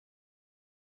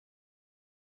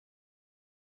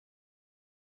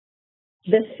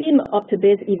The theme of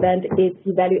today's event is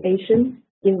evaluation,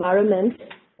 environment,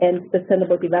 and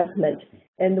sustainable development.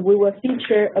 And we will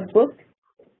feature a book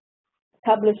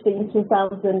published in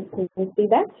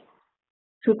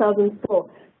 2004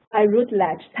 by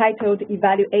Routledge titled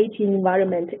Evaluating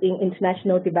Environment in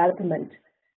International Development.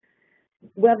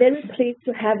 We are very pleased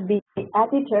to have the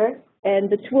editor and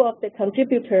the two of the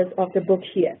contributors of the book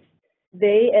here.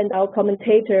 They and our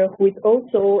commentator, who is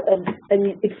also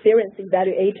an experienced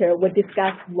evaluator, will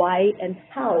discuss why and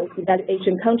how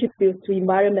evaluation contributes to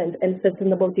environment and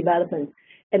sustainable development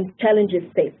and challenges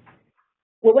faced.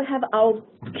 We will have our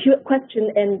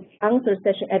question and answer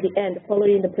session at the end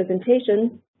following the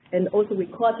presentation, and also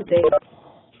record today's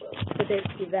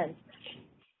event.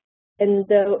 And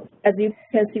as you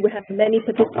can see, we have many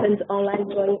participants online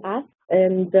joining us,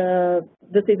 and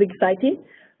this is exciting.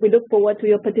 We look forward to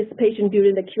your participation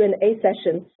during the Q&A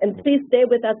session. And please stay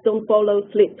with us, don't follow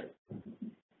sleep.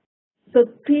 So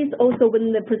please also,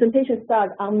 when the presentation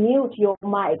starts, unmute your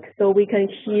mic so we can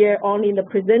hear only the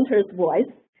presenter's voice.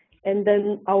 And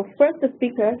then our first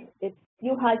speaker is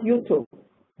Juha.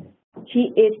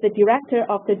 He is the director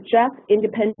of the Just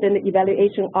Independent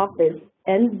Evaluation Office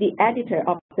and the editor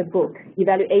of the book,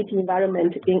 Evaluating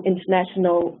Environment in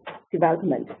International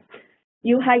Development.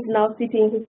 Juha is now sitting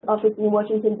in his office in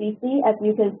Washington, D.C., as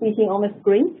you can see him on the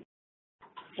screen.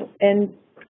 And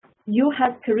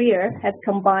Juha's career has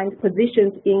combined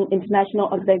positions in international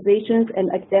organizations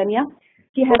and academia.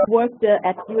 He has worked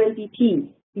at UNDP,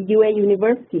 UN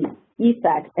University,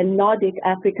 ESAT, and Nordic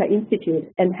Africa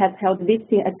Institute, and has held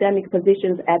visiting academic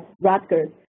positions at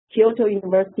Rutgers, Kyoto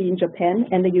University in Japan,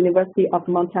 and the University of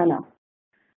Montana.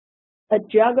 A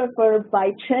geographer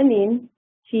by training,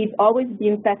 he's always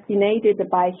been fascinated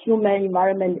by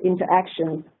human-environment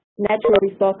interactions, natural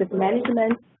resources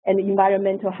management, and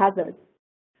environmental hazards.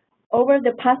 Over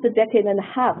the past decade and a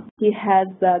half, he has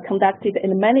conducted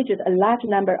and managed a large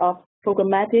number of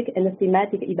programmatic and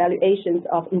thematic evaluations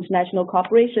of international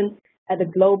cooperation at the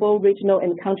global, regional,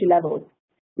 and country levels,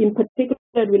 in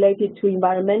particular related to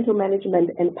environmental management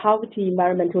and poverty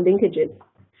environmental linkages.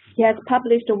 He has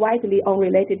published widely on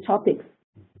related topics.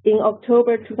 In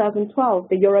October 2012,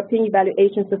 the European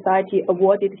Evaluation Society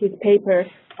awarded his paper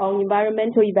on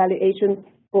environmental evaluation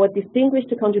for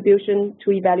distinguished contribution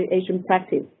to evaluation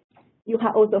practice.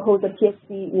 Juha also holds a PhD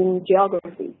in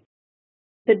geography.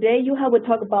 Today, Juha will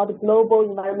talk about global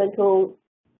environmental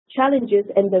challenges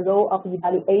and the role of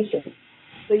evaluation.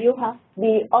 So Juha,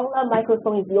 the online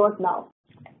microphone is yours now.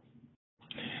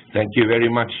 Thank you very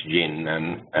much, Jean,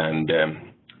 and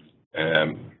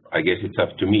I guess it's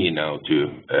up to me now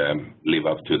to live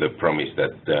up to the promise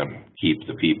that keep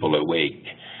the people awake.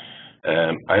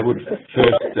 I would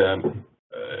first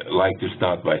like to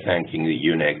start by thanking the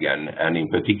UNEG and in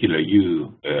particular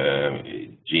you,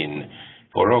 Jean,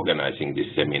 for organizing this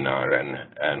seminar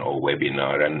or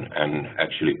webinar and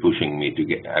actually pushing me to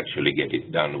get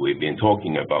it done. We've been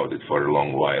talking about it for a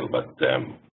long while, but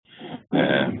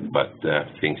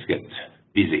things get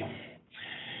busy.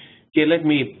 Okay, let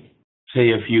me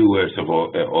say a few words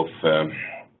of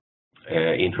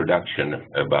introduction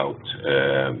about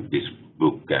this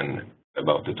book and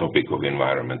about the topic of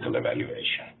environmental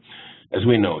evaluation. As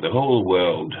we know, the whole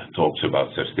world talks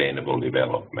about sustainable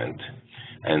development,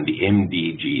 and the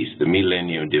MDGs, the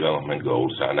Millennium Development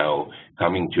Goals, are now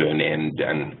coming to an end,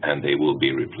 and they will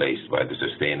be replaced by the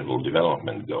Sustainable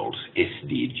Development Goals,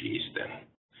 SDGs then.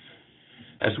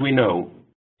 As we know,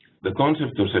 the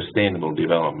concept of sustainable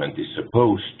development is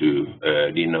supposed to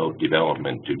denote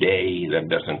development today that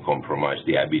doesn't compromise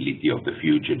the ability of the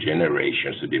future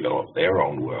generations to develop their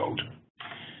own world.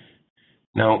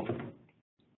 Now,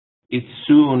 it's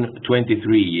soon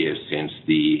 23 years since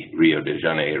the Rio de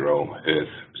Janeiro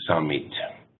Earth Summit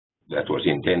that was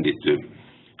intended to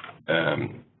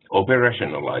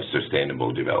operationalize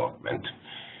sustainable development.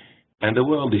 And the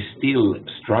world is still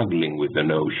struggling with the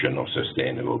notion of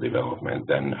sustainable development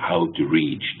and how to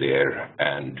reach there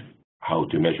and how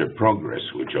to measure progress,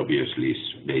 which obviously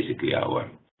is basically our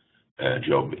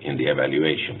job in the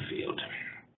evaluation field.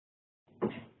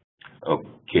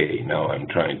 Okay, now I'm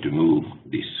trying to move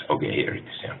this. Okay, here it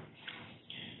is. Yeah.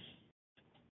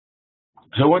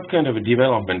 So what kind of a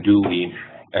development do we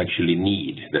actually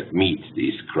need that meets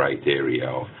these criteria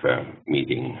of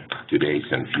meeting today's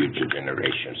and future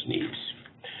generations' needs?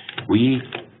 We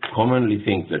commonly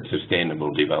think that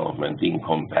sustainable development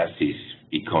encompasses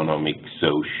economic,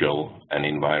 social, and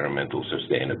environmental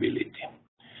sustainability.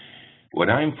 What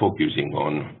I'm focusing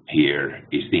on here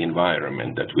is the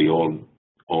environment that we all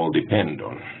depend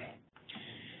on.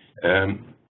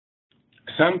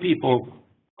 Some people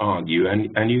argue,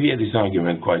 and you hear this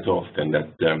argument quite often,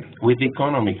 that with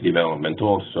economic development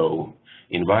also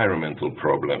environmental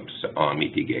problems are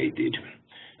mitigated.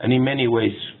 And in many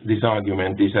ways, this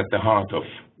argument is at the heart of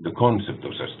the concept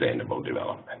of sustainable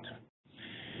development.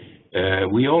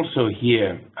 We also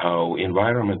hear how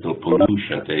environmental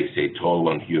pollution takes a toll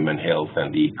on human health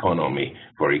and the economy,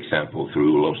 for example,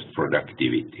 through lost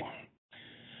productivity.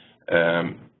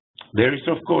 There is,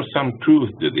 of course, some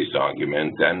truth to this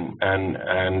argument,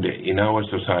 and in our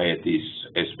societies,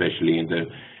 especially in the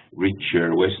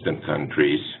richer Western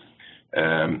countries,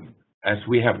 as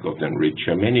we have gotten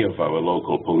richer, many of our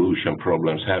local pollution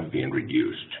problems have been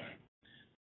reduced.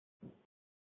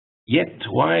 Yet,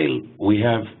 while we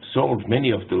have solved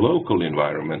many of the local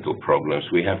environmental problems,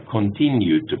 we have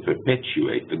continued to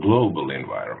perpetuate the global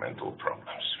environmental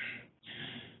problems.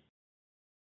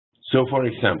 So, for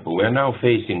example, we are now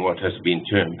facing what has been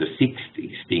termed the sixth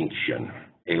extinction,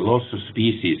 a loss of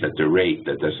species at a rate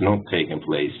that has not taken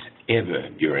place ever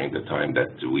during the time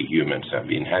that we humans have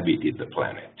inhabited the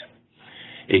planet.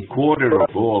 A quarter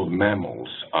of all mammals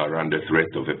are under threat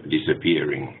of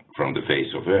disappearing from the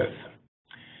face of Earth.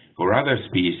 For other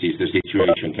species, the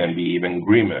situation can be even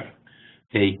grimmer.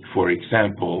 Take, for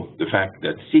example, the fact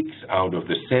that 6 out of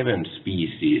the 7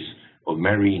 species of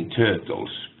marine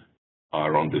turtles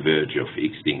are on the verge of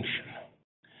extinction.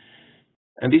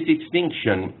 And this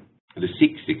extinction, the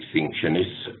sixth extinction,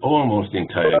 is almost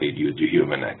entirely due to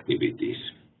human activities.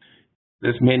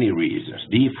 There's many reasons.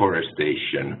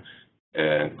 Deforestation,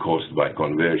 caused by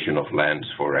conversion of lands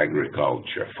for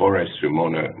agriculture, forestry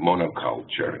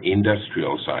monoculture,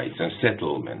 industrial sites and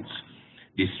settlements,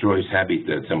 destroys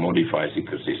habitats and modifies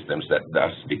ecosystems that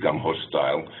thus become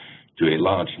hostile to a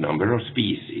large number of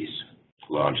species,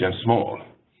 large and small.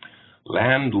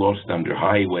 Land lost under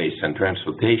highways and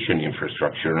transportation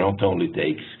infrastructure not only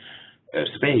takes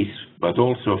space, but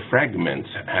also fragments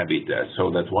habitat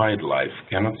so that wildlife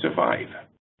cannot survive.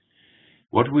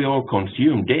 What we all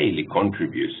consume daily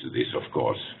contributes to this, of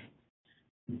course.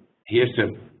 Here's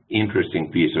an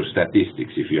interesting piece of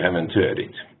statistics if you haven't heard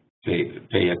it.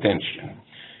 Pay attention.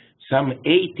 Some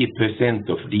 80%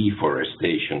 of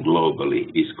deforestation globally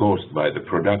is caused by the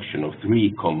production of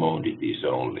 3 commodities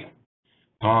only: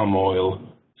 palm oil,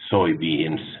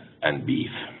 soybeans, and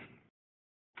beef.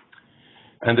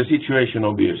 And the situation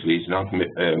obviously is not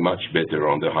much better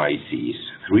on the high seas.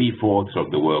 3/4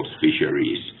 of the world's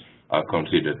fisheries are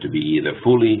considered to be either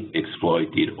fully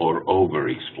exploited or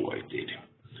overexploited.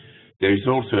 There is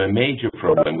also a major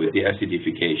problem with the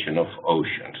acidification of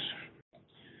oceans.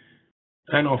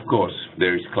 And of course,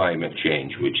 there is climate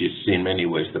change, which is in many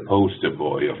ways the poster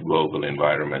boy of global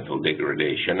environmental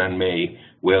degradation and may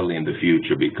well in the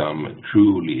future become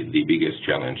truly the biggest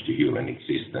challenge to human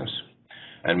existence.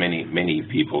 And many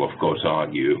people, of course,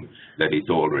 argue that it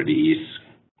already is.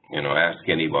 Ask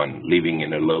anyone living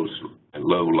in a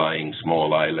low-lying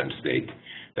small island state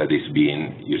that is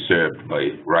being usurped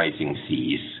by rising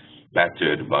seas,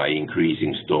 battered by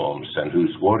increasing storms, and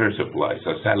whose water supplies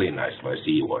are salinized by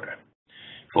seawater.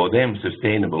 For them,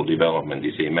 sustainable development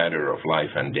is a matter of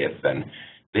life and death, and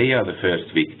they are the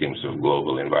first victims of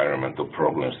global environmental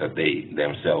problems that they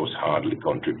themselves hardly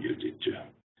contributed to.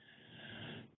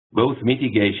 Both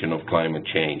mitigation of climate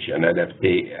change and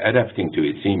adapting to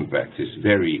its impacts is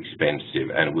very expensive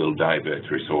and will divert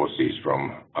resources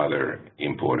from other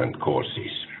important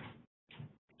causes.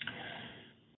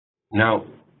 Now,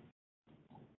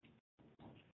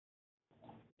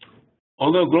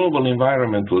 although global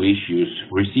environmental issues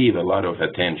receive a lot of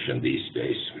attention these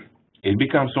days, it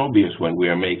becomes obvious why we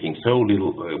are making so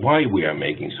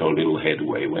little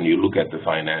headway when you look at the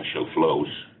financial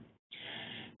flows.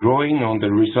 Drawing on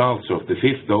the results of the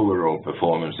 5th overall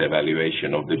performance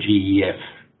evaluation of the GEF,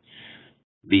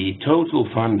 the total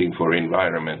funding for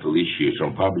environmental issues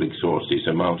from public sources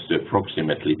amounts to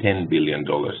approximately $10 billion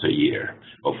a year,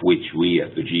 of which we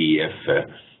at the GEF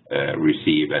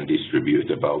receive and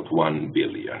distribute about $1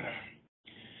 billion.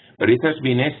 But it has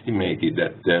been estimated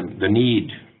that the need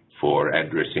for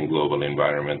addressing global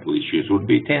environmental issues would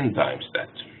be 10 times that.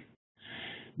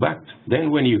 But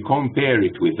then when you compare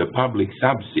it with the public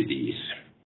subsidies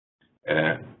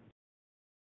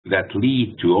that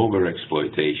lead to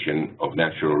overexploitation of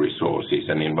natural resources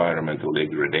and environmental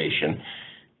degradation,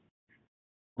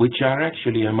 which are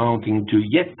actually amounting to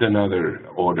yet another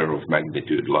order of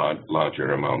magnitude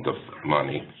larger amount of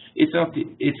money,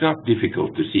 it's not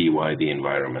difficult to see why the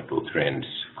environmental trends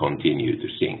continue to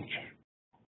sink.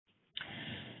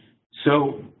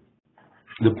 So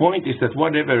the point is that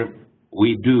whatever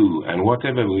we do and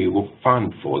whatever we will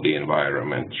fund for the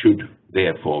environment should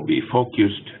therefore be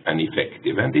focused and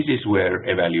effective. And this is where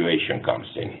evaluation comes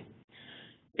in.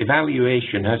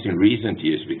 Evaluation has in recent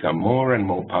years become more and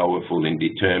more powerful in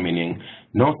determining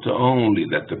not only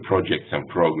that the projects and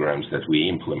programs that we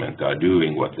implement are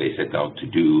doing what they set out to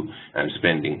do and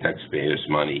spending taxpayers'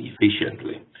 money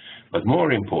efficiently, but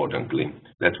more importantly,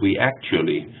 that we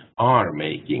actually are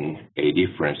making a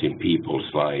difference in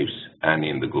people's lives and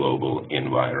in the global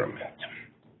environment.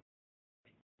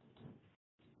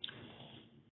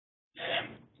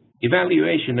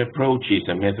 Evaluation approaches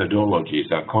and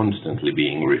methodologies are constantly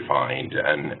being refined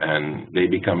and they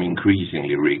become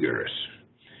increasingly rigorous.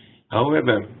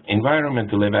 However,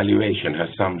 environmental evaluation has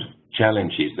some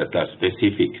challenges that are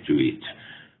specific to it,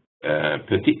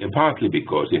 partly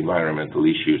because environmental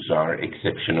issues are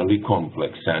exceptionally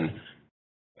complex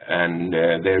and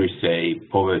there is a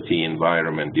poverty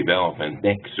environment development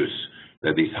nexus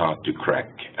that is hard to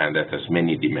crack and that has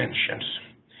many dimensions.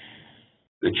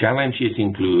 The challenges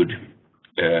include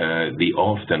the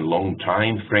often long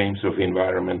time frames of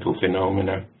environmental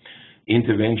phenomena.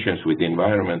 Interventions with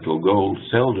environmental goals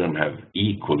seldom have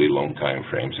equally long time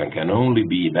frames and can only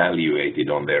be evaluated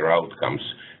on their outcomes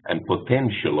and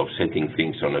potential of setting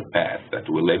things on a path that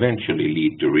will eventually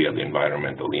lead to real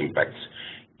environmental impacts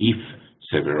if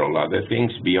several other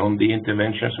things beyond the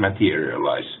interventions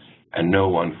materialize and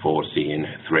no unforeseen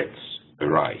threats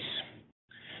arise.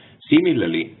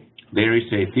 Similarly, there is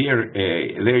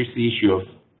the issue of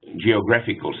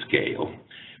geographical scale,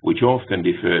 which often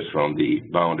differs from the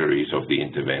boundaries of the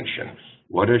intervention.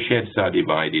 Watersheds are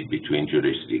divided between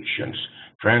jurisdictions.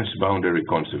 Transboundary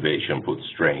conservation puts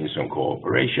strains on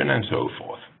cooperation and so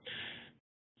forth.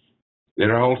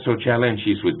 There are also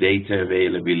challenges with data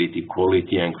availability,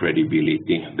 quality and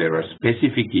credibility. There are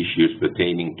specific issues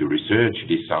pertaining to research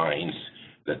designs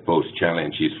that pose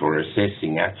challenges for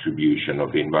assessing attribution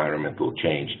of environmental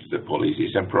change to the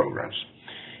policies and programs.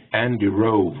 Andy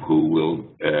Rowe, who will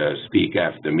speak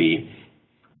after me,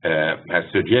 has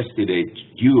suggested a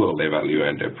dual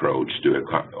evaluant approach to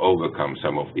overcome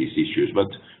some of these issues, but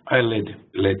I'll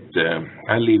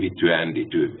leave it to Andy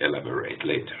to elaborate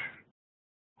later.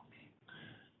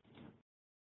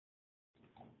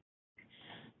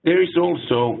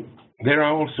 There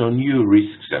are also new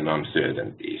risks and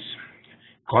uncertainties.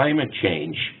 Climate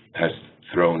change has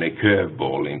thrown a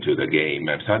curveball into the game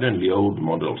and suddenly old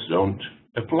models don't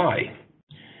apply.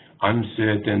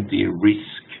 Uncertainty,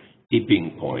 risk,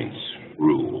 tipping points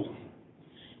rule.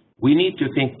 We need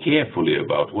to think carefully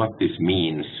about what this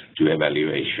means to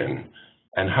evaluation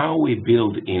and how we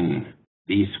build in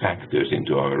these factors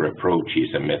into our approaches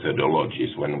and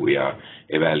methodologies when we are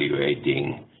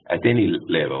evaluating at any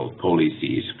level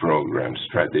policies, programs,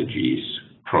 strategies,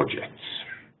 projects.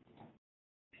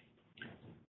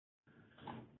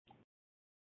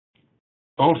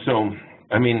 Also,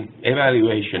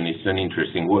 evaluation is an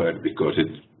interesting word because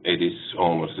it is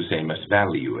almost the same as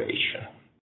valuation.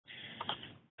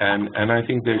 And I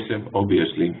think there's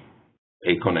obviously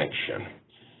a connection.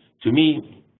 To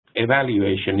me,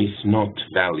 evaluation is not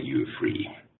value-free.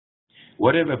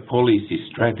 Whatever policy,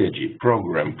 strategy,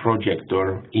 program, project,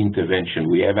 or intervention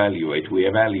we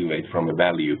evaluate from a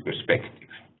value perspective.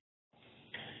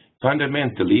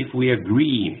 Fundamentally, if we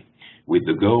agree with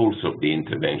the goals of the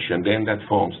intervention, then that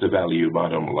forms the value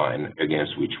bottom line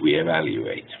against which we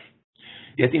evaluate.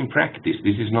 Yet in practice,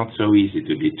 this is not so easy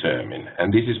to determine,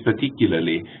 and this is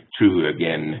particularly true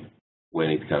again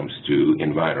when it comes to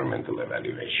environmental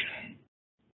evaluation.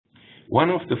 One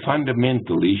of the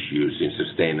fundamental issues in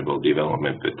sustainable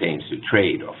development pertains to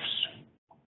trade-offs.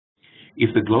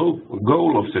 If the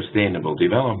goal of sustainable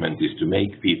development is to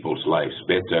make people's lives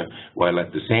better, while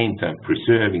at the same time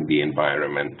preserving the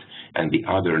environment and the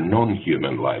other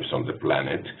non-human lives on the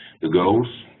planet, the goals,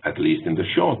 at least in the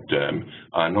short term,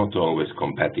 are not always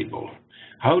compatible.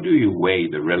 How do you weigh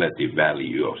the relative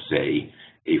value of, say,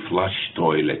 a flush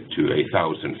toilet to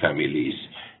 1,000 families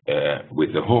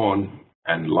with the horn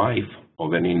and life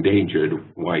of an endangered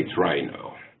white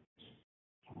rhino?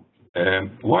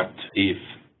 What if,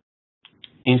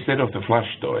 instead of the flush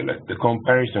toilet, the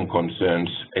comparison concerns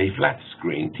a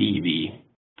flat-screen TV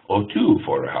or two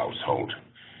for a household?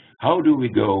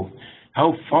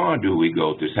 How far do we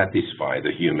go to satisfy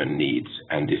the human needs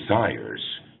and desires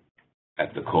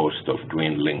at the cost of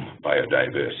dwindling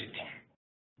biodiversity?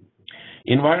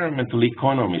 Environmental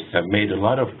economists have made a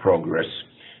lot of progress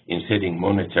in setting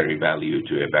monetary value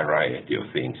to a variety of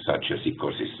things, such as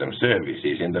ecosystem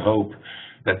services, in the hope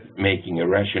that making a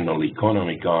rational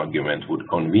economic argument would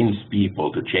convince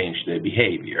people to change their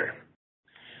behavior.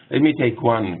 Let me take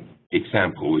one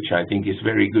example, which I think is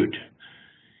very good.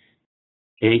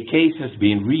 A case has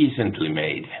been recently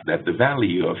made that the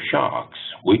value of sharks,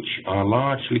 which are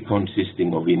largely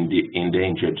consisting of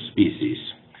endangered species,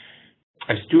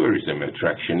 as tourism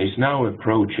attraction, is now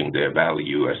approaching their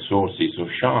value as sources of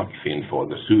shark fin for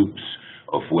the soups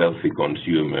of wealthy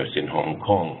consumers in Hong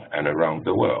Kong and around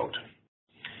the world.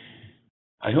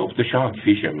 I hope the shark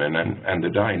fishermen and the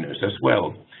diners as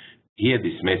well hear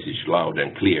this message loud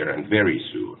and clear and very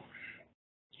soon.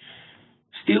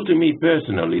 Still, to me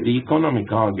personally, the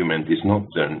economic argument is not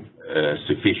a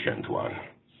sufficient one.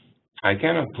 I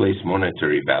cannot place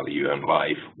monetary value on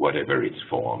life, whatever its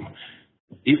form.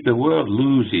 If the world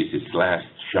loses its last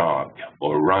shark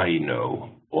or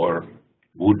rhino or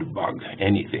woodbug,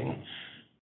 anything,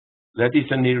 that is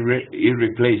an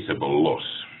irreplaceable loss.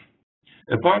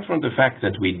 Apart from the fact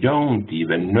that we don't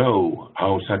even know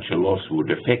how such a loss would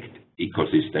affect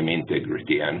ecosystem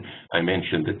integrity, and I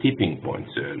mentioned the tipping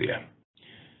points earlier.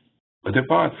 But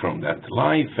apart from that,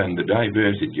 life and the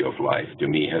diversity of life to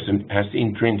me has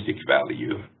intrinsic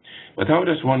value. But how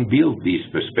does one build these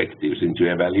perspectives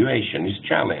into evaluation is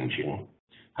challenging.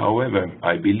 However,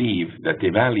 I believe that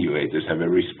evaluators have a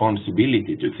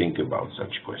responsibility to think about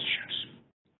such questions.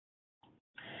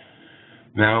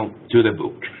 Now, to the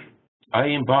book. I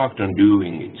embarked on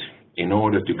doing it in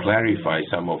order to clarify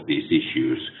some of these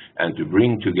issues and to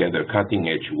bring together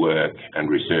cutting-edge work and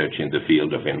research in the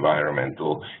field of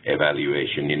environmental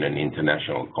evaluation in an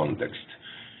international context,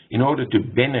 in order to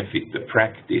benefit the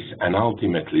practice and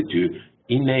ultimately to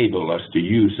enable us to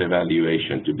use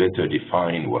evaluation to better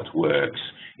define what works,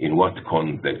 in what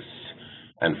contexts,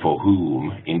 and for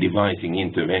whom, in devising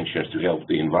interventions to help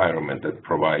the environment that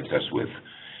provides us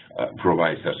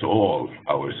all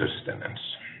our sustenance.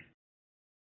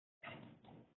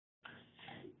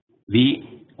 The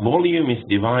volume is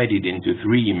divided into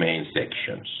three main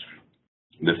sections.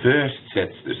 The first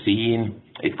sets the scene.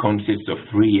 It consists of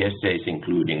 3 essays,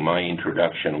 including my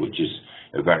introduction, which is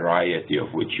a variety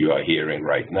of which you are hearing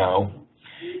right now.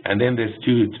 And then there's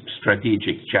 2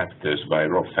 strategic chapters by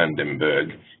Rob van den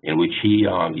Berg, in which he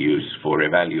argues for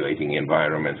evaluating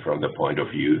environment from the point of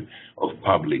view of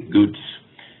public goods,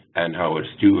 and Howard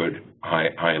Stewart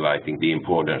highlighting the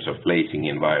importance of placing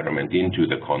environment into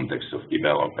the context of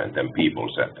development and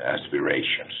people's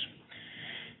aspirations.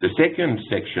 The second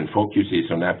section focuses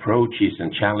on approaches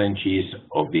and challenges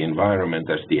of the environment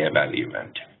as the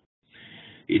evaluant.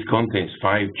 It contains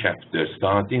 5 chapters,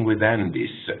 starting with Andy's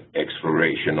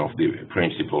exploration of the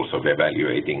principles of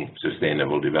evaluating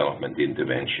sustainable development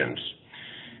interventions.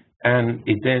 And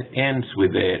it then ends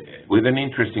with an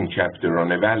interesting chapter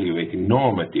on evaluating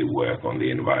normative work on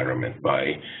the environment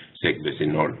by Segbesi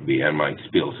Nordby and Mike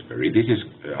Spilsbury.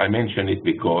 I mention it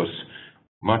because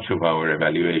much of our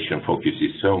evaluation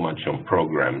focuses so much on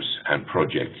programs and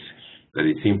projects that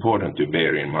it's important to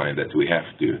bear in mind that we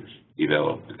have to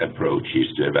develop approaches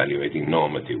to evaluating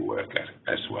normative work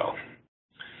as well.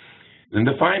 Then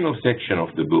the final section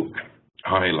of the book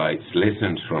highlights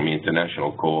lessons from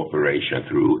international cooperation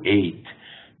through 8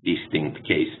 distinct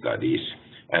case studies,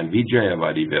 and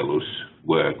Vijayale's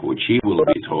work, which he will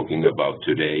be talking about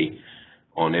today,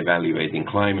 on evaluating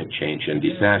climate change and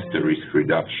disaster risk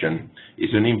reduction,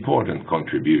 is an important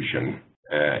contribution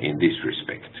in this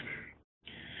respect.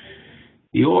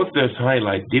 The authors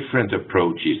highlight different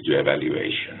approaches to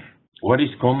evaluation. What is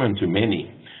common to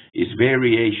many is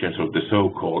variations of the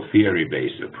so-called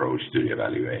theory-based approach to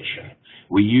evaluation.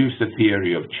 We use the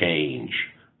theory of change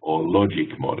or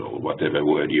logic model, whatever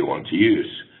word you want to use,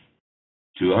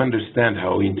 to understand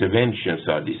how interventions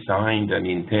are designed and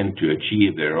intend to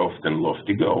achieve their often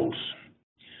lofty goals.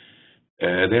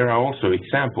 There are also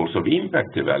examples of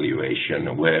impact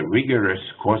evaluation where rigorous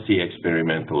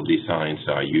quasi-experimental designs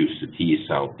are used to tease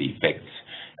out the effects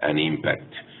and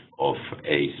impact of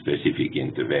a specific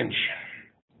intervention.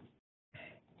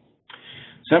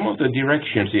 Some of the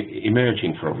directions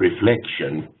emerging from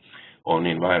reflection on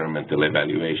environmental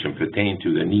evaluation pertain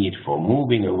to the need for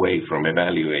moving away from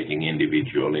evaluating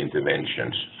individual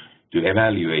interventions to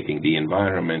evaluating the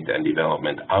environment and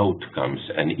development outcomes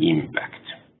and impact.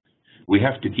 We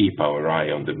have to keep our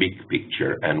eye on the big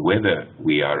picture and whether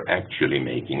we are actually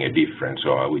making a difference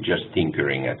or are we just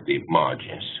tinkering at the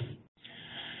margins.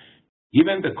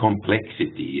 Given the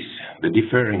complexities, the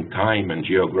differing time and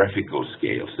geographical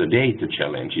scales, the data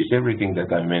challenges, everything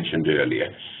that I mentioned earlier,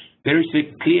 there is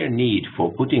a clear need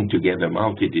for putting together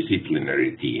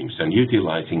multidisciplinary teams and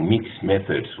utilizing mixed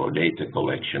methods for data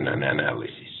collection and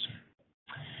analysis.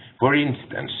 For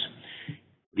instance,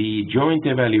 the joint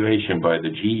evaluation by the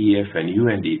GEF and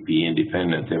UNDP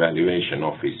independent evaluation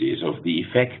offices of the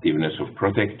effectiveness of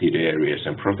protected areas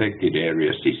and protected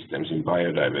area systems in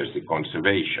biodiversity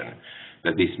conservation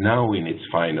that is now in its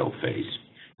final phase,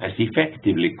 has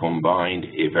effectively combined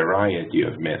a variety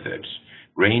of methods,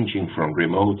 ranging from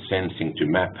remote sensing to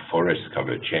map forest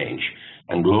cover change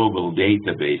and global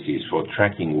databases for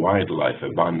tracking wildlife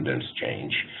abundance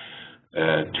change,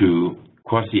 to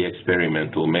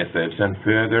quasi-experimental methods, and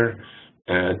further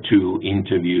to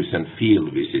interviews and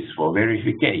field visits for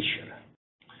verification.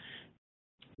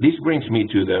 This brings me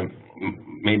to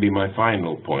maybe my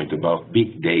final point about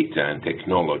big data and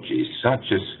technologies such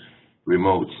as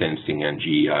remote sensing and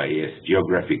GIS,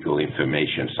 geographical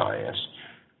information science,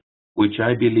 which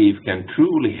I believe can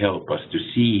truly help us to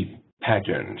see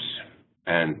patterns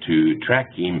and to track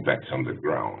impacts on the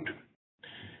ground.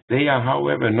 They are,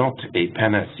 however, not a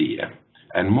panacea,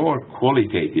 and more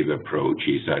qualitative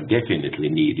approaches are definitely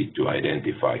needed to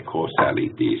identify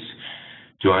causalities,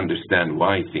 to understand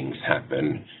why things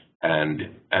happen,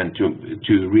 and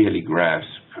to really grasp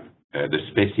the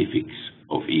specifics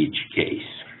of each case.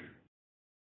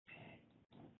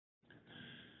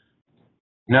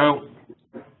 Now,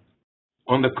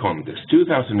 on the context,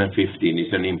 2015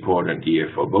 is an important year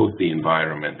for both the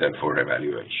environment and for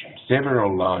evaluation.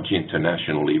 Several large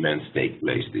international events take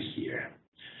place this year.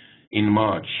 In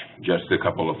March, just a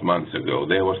couple of months ago,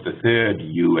 there was the third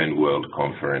UN World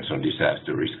Conference on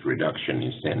Disaster Risk Reduction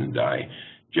in Sendai,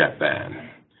 Japan.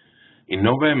 In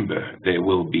November, there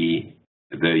will be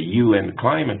the UN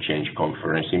Climate Change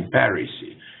Conference in Paris,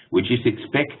 which is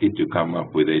expected to come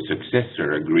up with a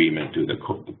successor agreement to the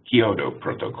Kyoto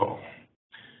Protocol.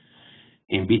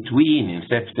 In between, in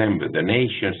September, the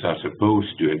nations are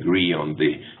supposed to agree on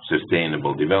the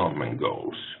Sustainable Development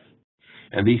Goals.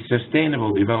 And these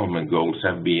Sustainable Development Goals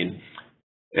have been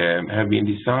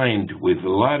designed with a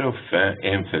lot of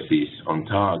emphasis on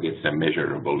targets and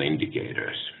measurable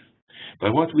indicators.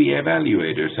 But what we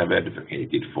evaluators have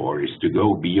advocated for is to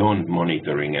go beyond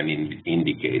monitoring and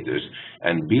indicators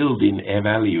and build in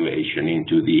evaluation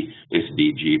into the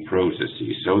SDG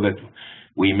processes so that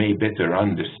we may better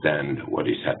understand what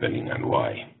is happening and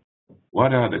why.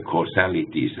 What are the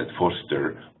causalities that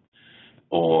foster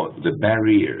or the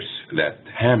barriers that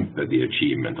hamper the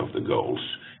achievement of the goals?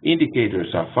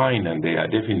 Indicators are fine and they are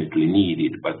definitely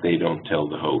needed, but they don't tell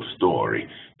the whole story.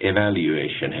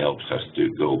 Evaluation helps us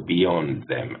to go beyond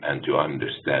them and to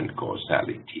understand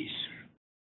causalities.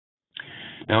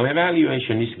 Now,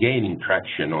 evaluation is gaining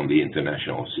traction on the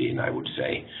international scene, I would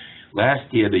say.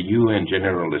 Last year, the UN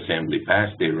General Assembly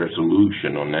passed a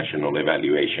resolution on national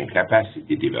evaluation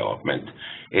capacity development,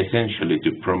 essentially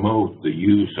to promote the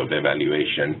use of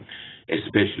evaluation,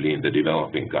 especially in the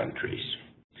developing countries.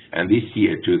 And this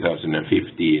year,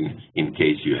 2015, in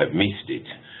case you have missed it,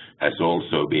 has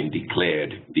also been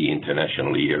declared the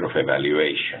International Year of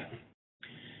Evaluation.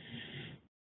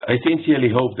 I sincerely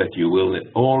hope that you will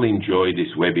all enjoy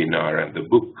this webinar and the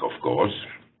book, of course,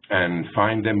 and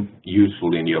find them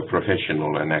useful in your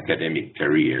professional and academic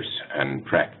careers and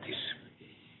practice.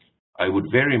 I would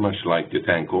very much like to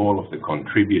thank all of the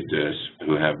contributors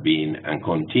who have been and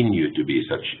continue to be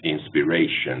such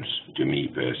inspirations to me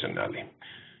personally.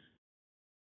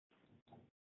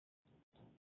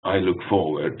 I look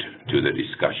forward to the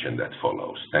discussion that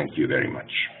follows. Thank you very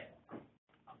much.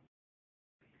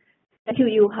 Thank you,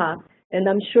 Juha. And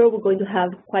I'm sure we're going to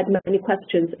have quite many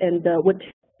questions, and we'll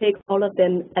take all of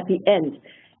them at the end.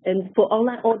 And for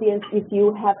online audience, if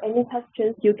you have any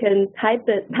questions, you can type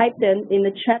them in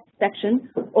the chat section,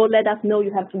 or let us know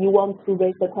you want to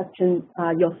raise the question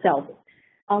yourself.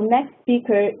 Our next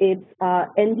speaker is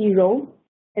Andy Rowe.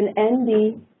 And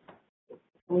Andy,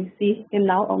 can we see him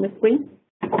now on the screen?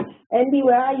 Andy,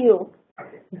 where are you?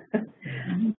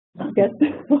 Yes.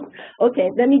 Okay,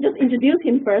 let me just introduce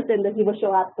him first, and then he will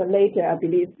show up later, I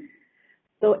believe.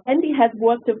 So Andy has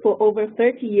worked for over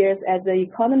 30 years as an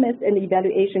economist and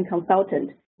evaluation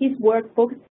consultant. His work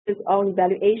focuses on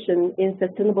evaluation in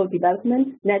sustainable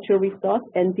development, natural resource,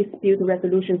 and dispute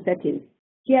resolution settings.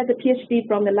 He has a PhD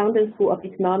from the London School of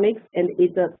Economics and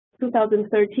is a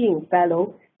 2013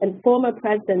 fellow and former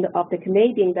president of the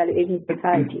Canadian Evaluation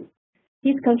Society.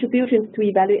 His contributions to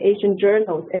evaluation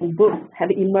journals and books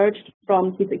have emerged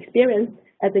from his experience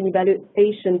as an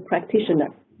evaluation practitioner.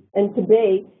 And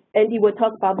today, Andy will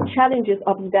talk about the challenges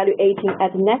of evaluating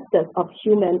at the nexus of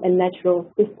human and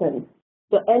natural systems.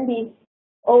 So Andy,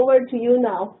 over to you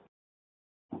now.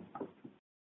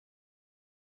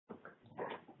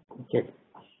 Okay.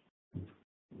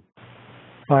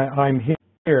 I'm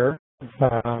here,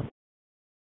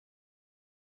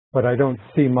 but I don't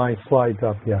see my slides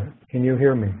up yet. Can you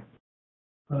hear me?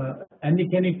 Andy,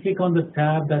 can you click on the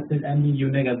tab that says Andy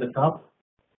UNEG at the top?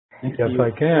 Yes,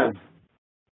 I can.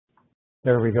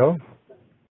 There we go.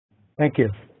 Thank you.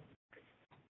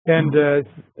 And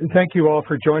thank you all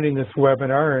for joining this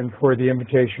webinar and for the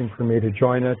invitation for me to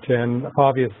join it. And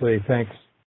obviously, thanks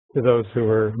to those who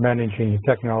are managing the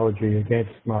technology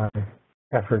against my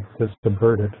efforts to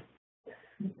subvert it.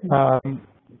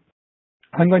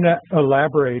 I'm going to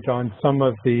elaborate on some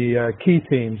of the key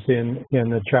themes in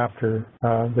the chapter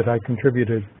that I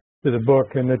contributed to the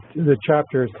book. And the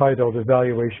chapter is titled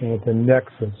Evaluation at the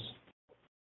Nexus.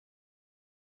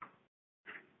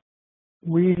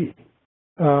 We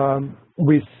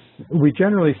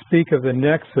generally speak of the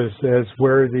nexus as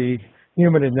where the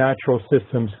human and natural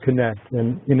systems connect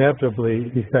and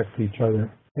inevitably affect each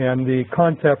other. And the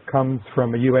concept comes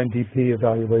from a UNDP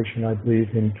evaluation, I believe,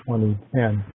 in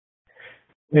 2010.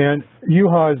 And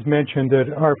Juha has mentioned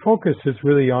that our focus is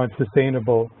really on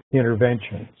sustainable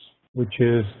interventions, which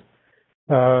is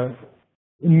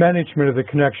management of the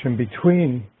connection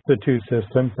between the two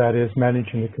systems, that is,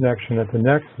 managing the connection at the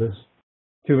nexus,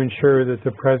 to ensure that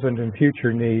the present and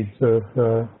future needs of,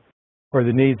 or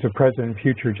the needs of present and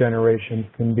future generations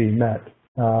can be met.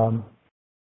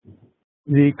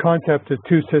 The concept of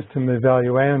two-system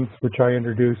evaluands, which I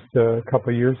introduced a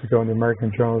couple of years ago in the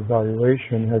American Journal of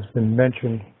Evaluation, has been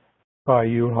mentioned by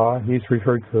Juha. He's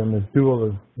referred to them as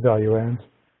dual evaluands,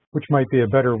 which might be a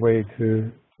better way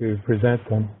to present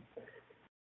them.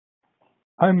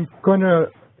 I'm going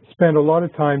to spend a lot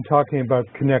of time talking about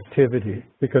connectivity,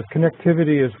 because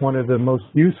connectivity is one of the most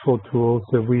useful tools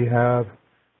that we have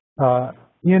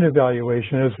in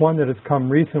evaluation. It's one that has come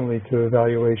recently to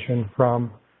evaluation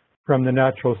from the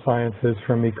natural sciences,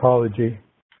 from ecology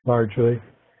largely,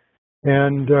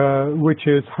 and which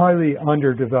is highly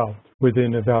underdeveloped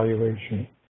within evaluation.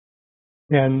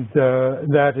 And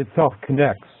that itself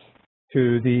connects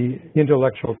to the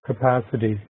intellectual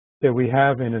capacity that we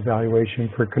have in evaluation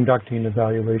for conducting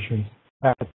evaluations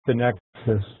at the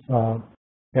nexus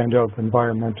and of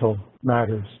environmental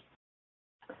matters.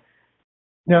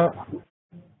 Now,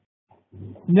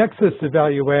 nexus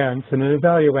evaluands, and an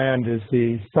evaluand is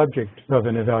the subject of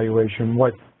an evaluation,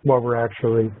 what we're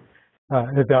actually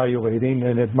evaluating,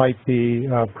 and it might be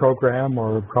a program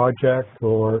or a project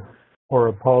or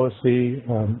a policy,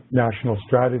 national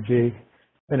strategy,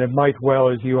 and it might well,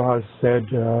 as Juha said,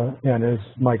 and as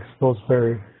Mike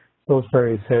Stolzberry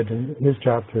said in his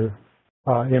chapter,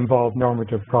 involve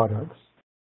normative products.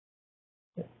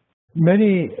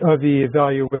 Many of the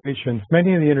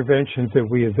interventions that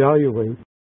we evaluate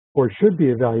or should be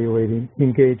evaluating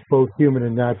engage both human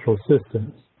and natural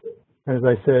systems. And as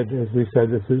we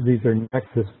said, these are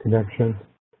nexus connections,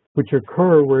 which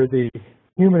occur where the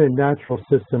human and natural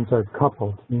systems are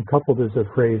coupled. And coupled is a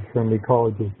phrase from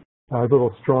ecology, a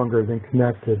little stronger than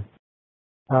connected,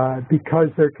 because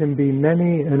there can be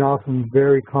many and often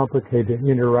very complicated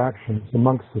interactions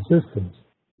amongst the systems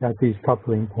at these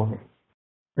coupling points.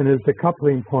 And it's the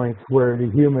coupling points where the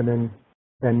human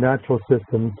and natural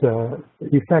systems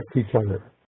affect each other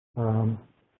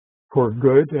for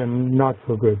good and not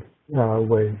so good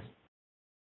ways.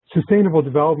 Sustainable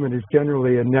development is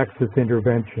generally a nexus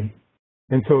intervention.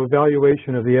 And so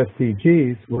evaluation of the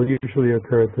SDGs will usually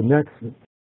occur at the nexus.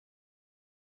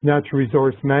 Natural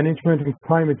resource management and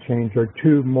climate change are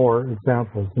two more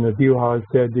examples. And as Juha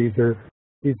said, these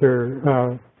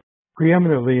are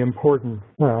preeminently important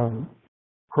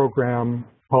program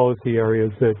policy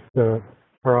areas that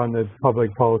are on the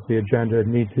public policy agenda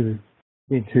and need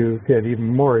to get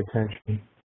even more attention.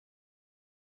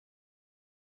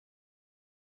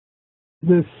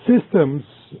 The systems,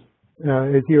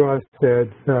 as Juha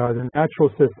said, the natural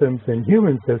systems and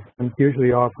human systems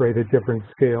usually operate at different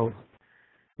scales.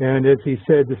 And as he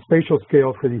said, the spatial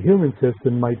scale for the human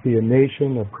system might be a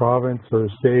nation, a province, or a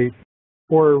state,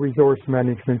 or a resource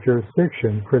management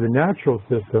jurisdiction. For the natural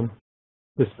system,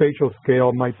 the spatial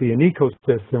scale might be an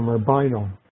ecosystem or a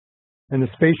biome. And the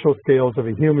spatial scales of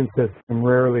a human system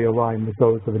rarely align with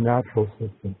those of a natural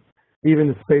system. Even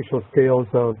the spatial scales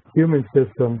of human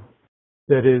system,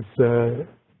 that is,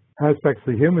 aspects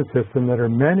of the human system that are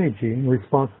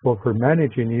responsible for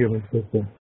managing the human system,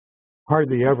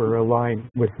 hardly ever align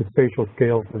with the spatial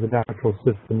scales of the natural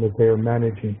system that they are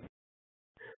managing.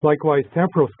 Likewise,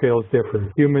 temporal scales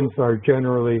differ. Humans are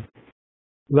generally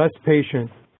less patient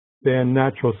than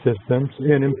natural systems,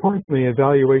 and importantly,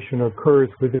 evaluation occurs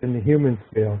within the human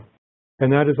scale,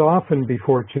 and that is often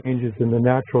before changes in the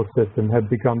natural system have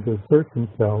begun to assert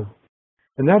themselves.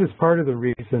 And that is part of the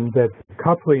reason that the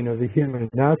coupling of the human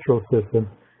and natural system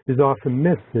is often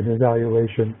missed in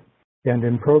evaluation and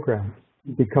in programs,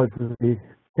 because the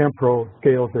temporal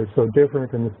scales are so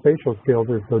different and the spatial scales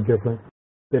are so different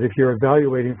that if you're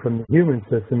evaluating from the human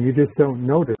system, you just don't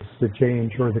notice the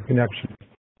change or the connection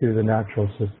to the natural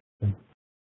system.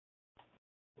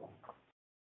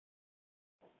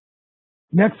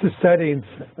 Nexus settings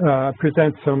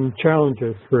present some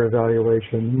challenges for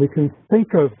evaluation. We can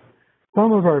think of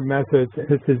some of our methods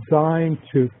as designed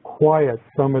to quiet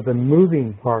some of the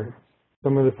moving parts,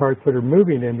 some of the parts that are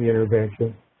moving in the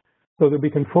intervention, so that we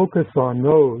can focus on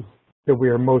those that we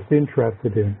are most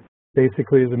interested in.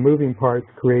 Basically, the moving parts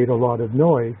create a lot of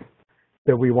noise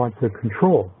that we want to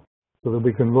control, so that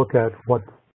we can look at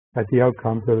the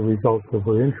outcomes or the results that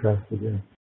we're interested in.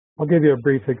 I'll give you a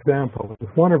brief example. If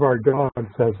one of our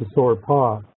dogs has a sore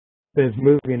paw that is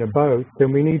moving about,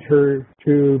 then we need her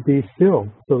to be still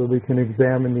so that we can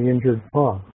examine the injured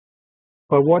paw.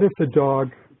 But what if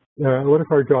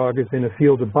our dog is in a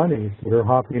field of bunnies that are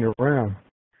hopping around?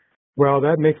 Well,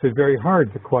 that makes it very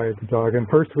hard to quiet the dog. And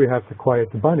first we have to quiet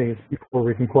the bunnies before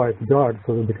we can quiet the dog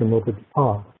so that we can look at the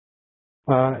paw.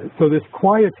 So this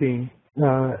quieting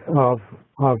of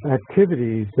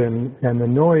activities and the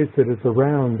noise that is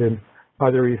around and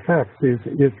other effects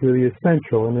is really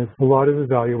essential. And a lot of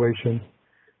evaluation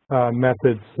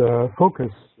methods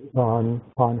focus on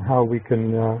how we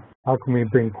can we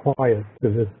bring quiet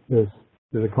to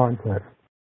the context.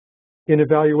 In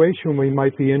evaluation, we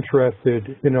might be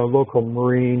interested in a local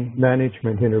marine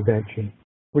management intervention,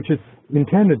 which is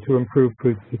intended to improve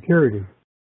food security.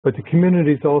 But the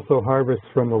communities also harvest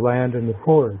from the land and the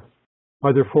forest.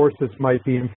 Other forces might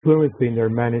be influencing their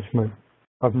management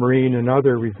of marine and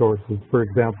other resources, for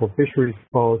example, fisheries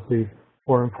policy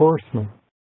or enforcement.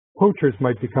 Poachers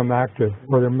might become active,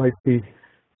 or there might be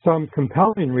some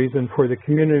compelling reason for the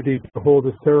community to hold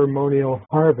a ceremonial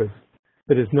harvest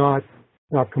that is not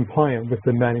compliant with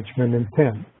the management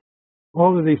intent.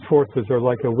 All of these forces are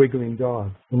like a wiggling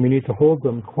dog, and we need to hold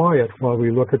them quiet while we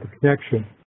look at the connection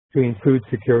between food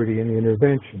security and the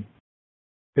intervention.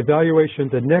 Evaluation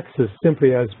of the nexus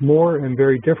simply has more and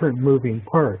very different moving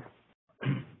parts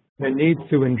and needs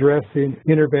to address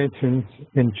interventions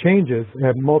and changes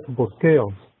at multiple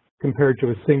scales compared to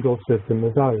a single system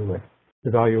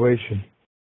evaluation.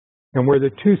 And where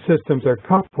the two systems are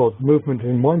coupled, movement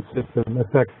in one system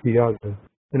affects the other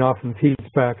and often feeds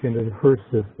back into the first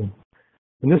system.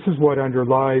 And this is what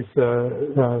underlies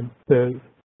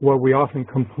what we often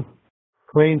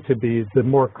claim to be the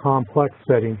more complex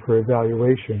setting for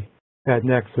evaluation at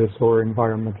nexus or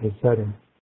environmental setting.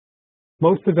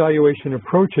 Most evaluation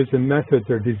approaches and methods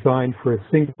are designed for a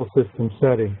single system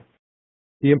setting.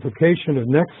 The implication of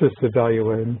nexus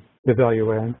evaluants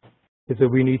is that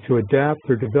we need to adapt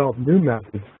or develop new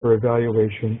methods for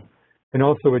evaluation and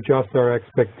also adjust our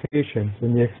expectations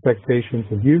and the expectations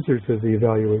of users of the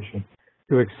evaluation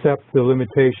to accept the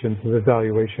limitations of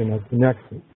evaluation at the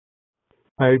nexus.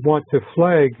 I want to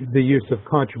flag the use of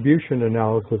contribution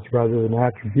analysis rather than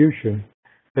attribution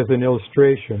as an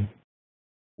illustration.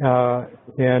 I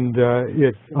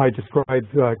described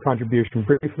contribution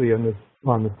briefly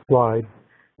on the slide.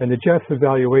 And the Jeff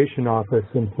Evaluation Office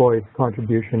employs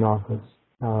contribution office.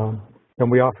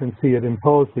 And we often see it in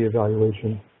policy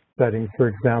evaluation settings, for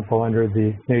example, under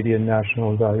the Canadian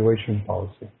National Evaluation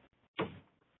Policy.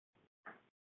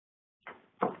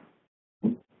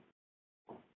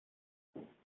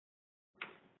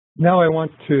 Now I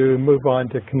want to move on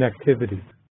to connectivity.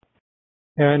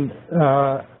 And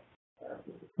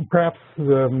perhaps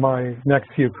my next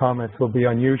few comments will be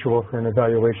unusual for an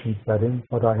evaluation setting,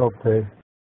 but I hope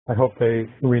they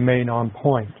remain on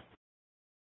point.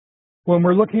 When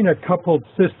we're looking at coupled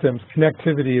systems,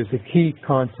 connectivity is a key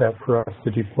concept for us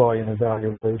to deploy in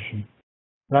evaluation.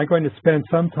 And I'm going to spend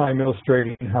some time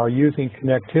illustrating how using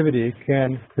connectivity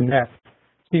can connect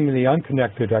seemingly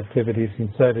unconnected activities and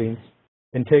settings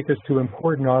and take us to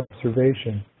important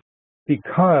observations,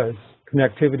 because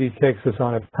connectivity takes us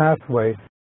on a pathway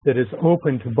that is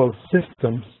open to both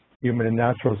systems, human and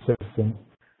natural systems,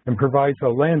 and provides a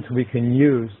lens we can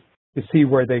use to see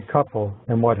where they couple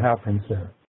and what happens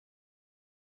there.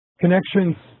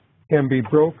 Connections can be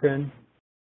broken,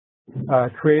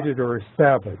 created, or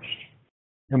established.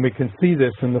 And we can see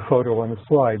this in the photo on the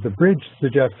slide. The bridge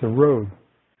suggests a road,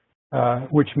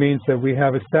 which means that we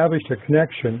have established a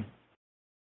connection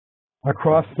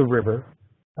across the river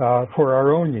for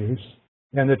our own use,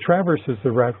 and that traverses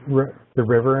the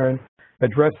river and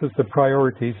addresses the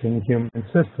priorities in the human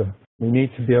system. We need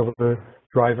to be able to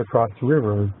drive across the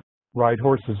river, or ride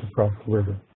horses across the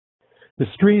river. The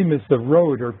stream is the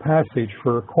road or passage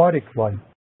for aquatic life.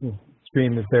 The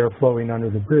stream is there flowing under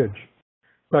the bridge,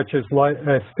 such as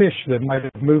fish that might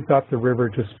have moved up the river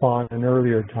to spawn in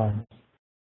earlier times.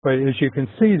 But as you can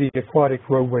see, the aquatic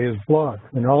roadway is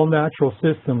blocked, and all natural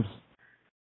systems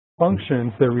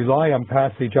functions that rely on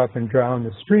passage up and down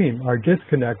the stream are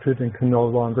disconnected and can no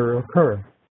longer occur.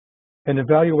 An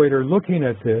evaluator looking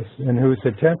at this and who's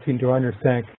attempting to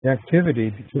understand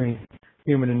connectivity between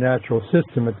human and natural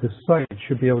system at the site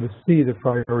should be able to see the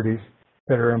priorities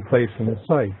that are in place in the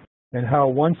site and how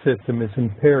one system is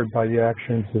impaired by the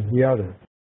actions of the other.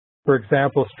 For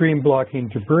example, stream blocking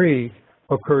debris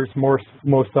occurs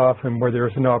most often where there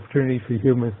is an opportunity for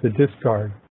humans to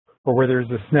discard or where there's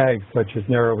a snag such as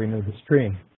narrowing of the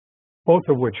stream, both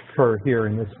of which occur here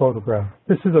in this photograph.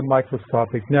 This is a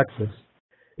microscopic nexus.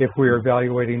 If we are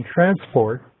evaluating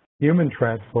transport, human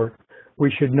transport,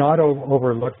 we should not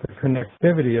overlook the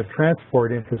connectivity of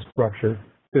transport infrastructure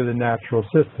to the natural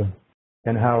system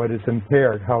and how it is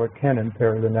impaired, how it can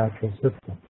impair the natural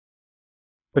system.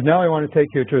 But now I want to take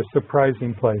you to a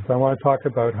surprising place. I want to talk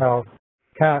about how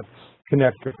cats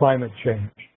connect to climate change,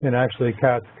 and actually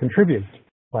cats contribute to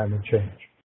climate change.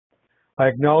 I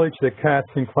acknowledge that cats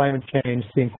and climate change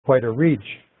seem quite a reach,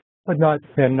 but not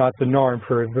the norm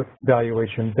for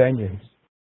evaluation venues.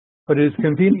 But it is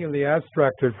conveniently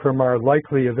abstracted from our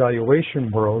likely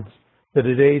evaluation worlds that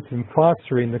it aids in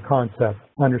fostering the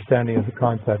understanding of the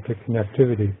concept of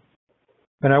connectivity.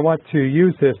 And I want to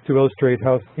use this to illustrate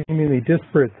how seemingly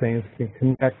disparate things can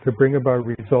connect to bring about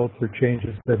results or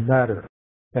changes that matter,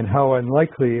 and how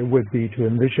unlikely it would be to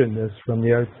envision this from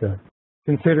the outset.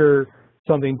 Consider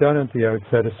something done at the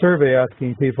outset, a survey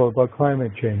asking people about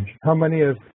climate change. How many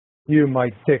of you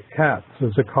might pick cats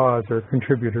as a cause or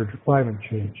contributor to climate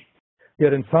change?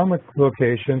 Yet in some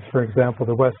locations, for example,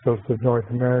 the west coast of North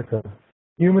America,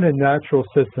 human and natural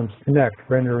systems connect,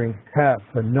 rendering cats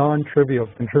a non-trivial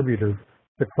contributor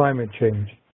to climate change,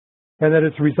 and that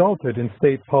it's resulted in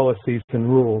state policies and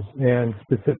rules and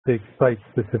specific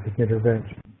site-specific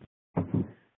interventions.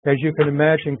 As you can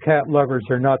imagine, cat lovers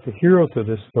are not the heroes of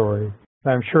this story.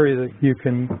 I'm sure that you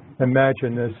can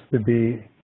imagine this to be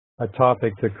a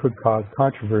topic that could cause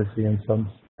controversy in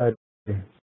some settings.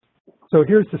 So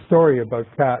here's the story about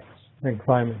cats and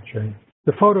climate change.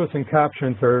 The photos and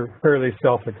captions are fairly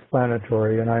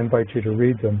self-explanatory, and I invite you to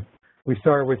read them. We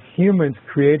start with humans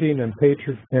creating and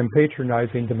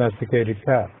patronizing domesticated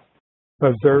cats.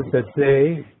 Observe that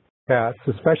they, cats,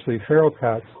 especially feral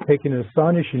cats, take an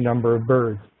astonishing number of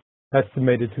birds,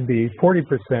 estimated to be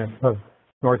 40% of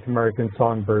North American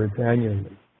songbirds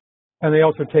annually. And they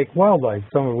also take wildlife,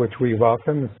 some of which we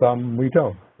welcome and some we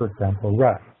don't, for example,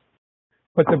 rats.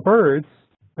 But the birds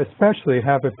especially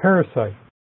have a parasite.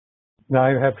 Now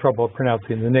I have trouble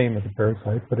pronouncing the name of the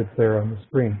parasite, but it's there on the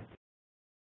screen.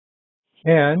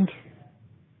 And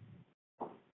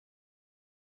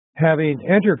having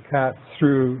entered cats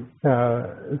through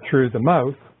the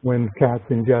mouth, when cats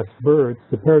ingest birds,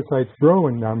 the parasites grow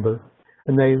in number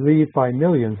and they leave by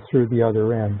millions through the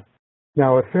other end.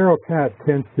 Now, a feral cat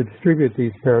tends to distribute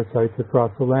these parasites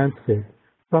across the landscape,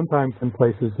 sometimes in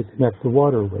places that connect to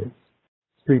waterways,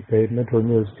 street pavement, or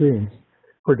near streams.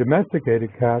 For domesticated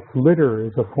cats, litter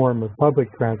is a form of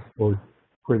public transport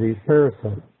for these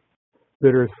parasites.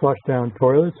 Litter is flushed down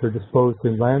toilets or disposed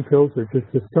in landfills or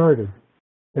just discarded.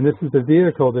 And this is a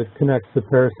vehicle that connects the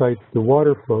parasites to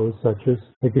water flows such as,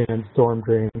 again, storm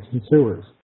drains and sewers,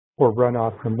 or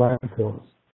runoff from landfills.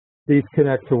 These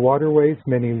connect to waterways,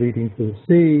 many leading to the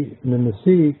sea, and in the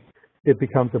sea, it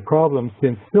becomes a problem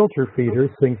since filter feeders,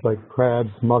 things like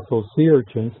crabs, mussels, sea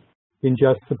urchins,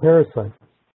 ingest the parasites.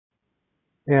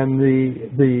 And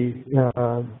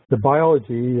the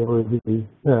biology or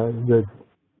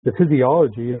the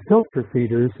physiology of filter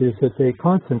feeders is that they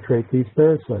concentrate these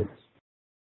parasites.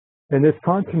 And this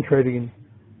concentrating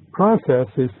process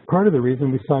is part of the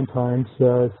reason we sometimes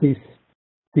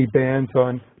see bans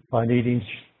on eating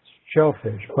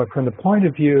shellfish. But from the point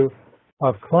of view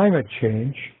of climate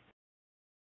change,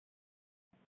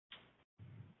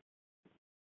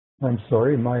 I'm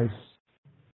sorry, my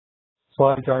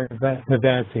slides aren't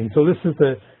advancing. So this is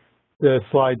the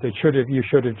slide that you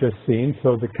should have just seen.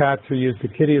 So the cats are used to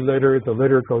kitty litter. The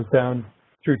litter goes down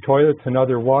through toilets and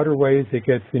other waterways. It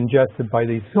gets ingested by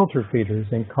these filter feeders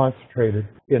and concentrated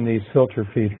in these filter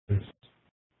feeders.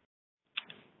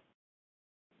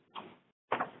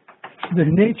 The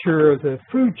nature of the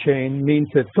food chain means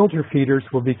that filter feeders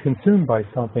will be consumed by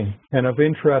something. And of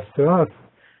interest to us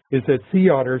is that sea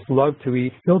otters love to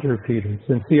eat filter feeders,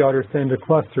 and sea otters tend to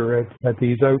cluster at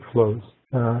these outflows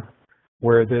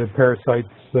where the parasites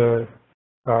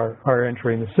are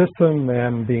entering the system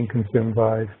and being consumed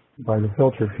by the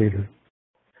filter feeder.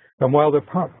 And while the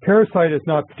parasite is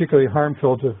not particularly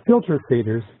harmful to filter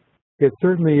feeders, it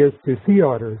certainly is to sea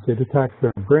otters. It attacks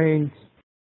their brains,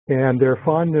 and their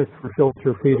fondness for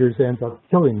filter feeders ends up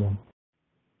killing them.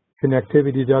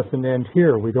 Connectivity doesn't end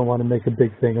here. We don't want to make a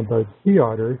big thing about sea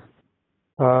otters,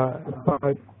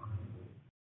 but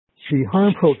the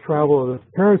harmful travel of the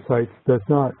parasites does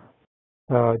not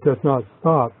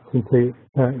stop, since they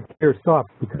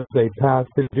stops because they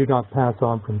do not pass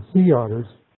on from sea otters.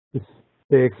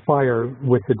 They expire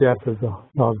with the death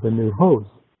of the new host.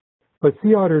 But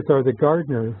sea otters are the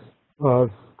gardeners of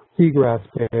seagrass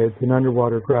beds and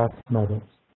underwater grass meadows.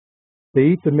 They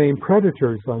eat the main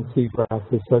predators on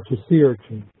seagrasses, such as sea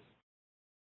urchins.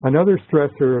 Another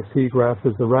stressor of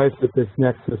seagrasses arrives at this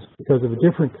nexus because of a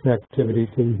different connectivity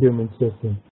to the human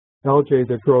system. Algae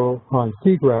that grow on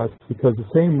seagrass, because the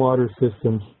same water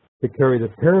systems that carry the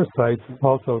parasites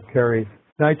also carry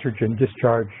nitrogen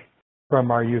discharge from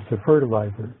our use of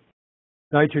fertilizer.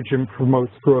 Nitrogen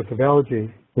promotes growth of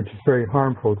algae, which is very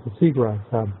harmful to seagrass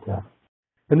habitat.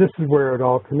 And this is where it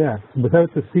all connects.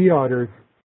 Without the sea otters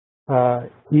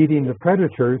eating the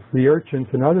predators, the urchins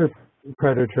and other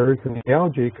predators and the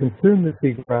algae consume the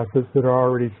seagrasses that are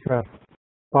already stressed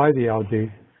by the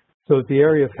algae, so that the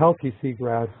area of healthy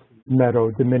seagrass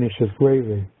meadow diminishes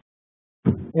greatly.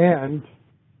 And,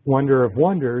 wonder of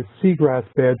wonders, seagrass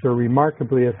beds are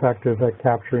remarkably effective at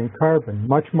capturing carbon,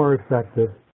 much more effective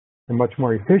and much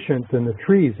more efficient than the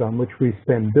trees on which we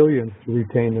spend billions to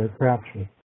retain their capture.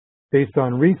 Based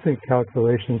on recent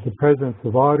calculations, the presence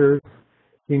of otters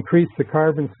increased the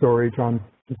carbon storage on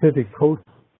Pacific coast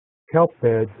kelp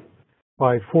beds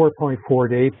by 4.4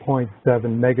 to 8.7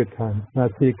 megatons.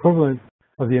 That's the equivalent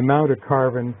of the amount of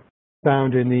carbon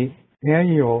found in the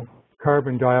annual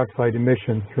carbon dioxide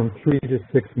emissions from 3 to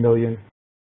 6 million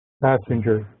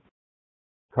passenger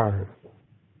cars.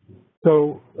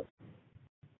 So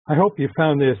I hope you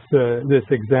found this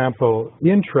example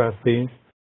interesting,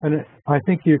 and I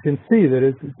think you can see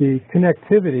that the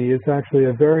connectivity is actually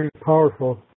a very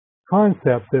powerful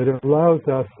concept that allows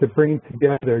us to bring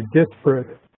together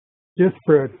disparate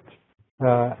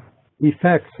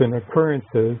effects and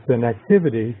occurrences and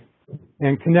activities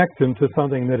and connect them to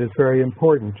something that is very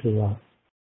important to us.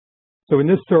 So in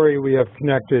this story, we have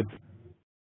connected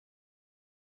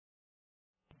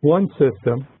one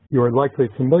system you're likely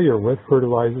familiar with,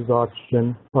 fertilizes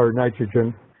oxygen or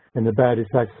nitrogen and the bad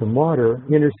effects in water,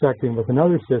 intersecting with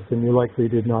another system you likely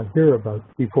did not hear about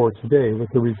before today, with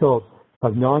the result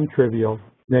of non-trivial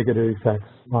negative effects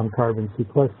on carbon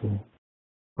sequestering.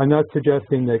 I'm not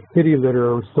suggesting that kitty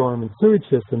litter or storm and sewage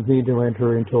systems need to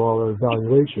enter into all our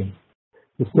evaluations.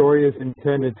 The story is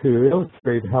intended to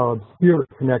illustrate how obscure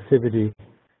connectivity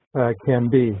can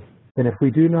be. And if we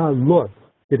do not look,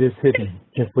 it is hidden.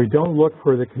 If we don't look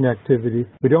for the connectivity,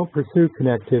 we don't pursue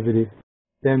connectivity,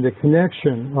 then the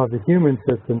connection of the human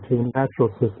system to the natural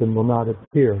system will not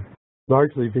appear,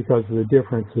 largely because of the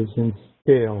differences in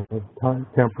scale of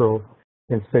temporal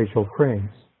and spatial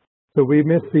frames. So we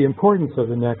miss the importance of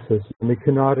the nexus, and we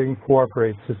cannot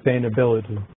incorporate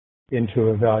sustainability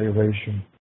into evaluation.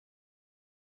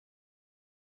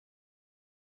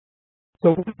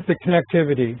 So what is the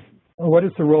connectivity? What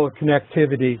is the role of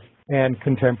connectivity and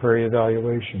contemporary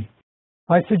evaluation?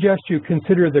 I suggest you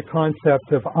consider the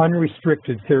concept of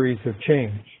unrestricted theories of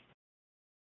change.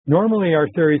 Normally, our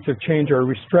theories of change are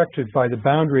restricted by the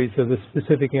boundaries of the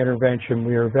specific intervention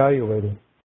we are evaluating.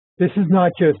 This is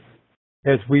not just,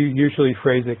 as we usually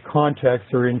phrase it,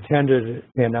 context or intended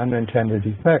and unintended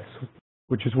effects,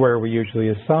 which is where we usually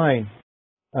assign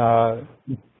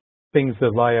things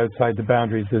that lie outside the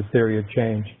boundaries of theory of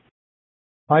change.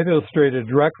 I've illustrated a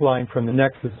direct line from the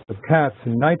nexus of cats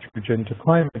and nitrogen to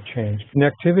climate change.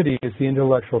 Connectivity is the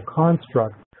intellectual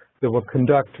construct that will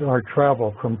conduct our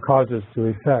travel from causes to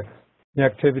effects.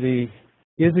 Connectivity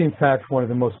is, in fact, one of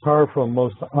the most powerful and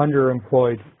most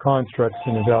underemployed constructs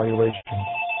in evaluation.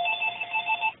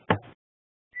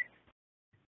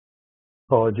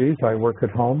 Apologies, I work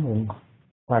at home and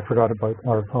I forgot about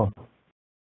our phone.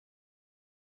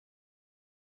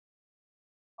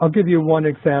 I'll give you one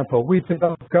example. We've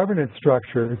developed governance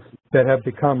structures that have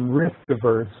become risk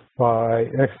averse by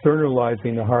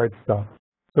externalizing the hard stuff.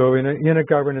 So in a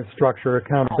governance structure,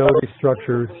 accountability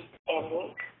structures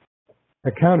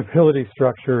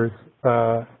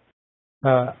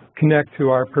connect to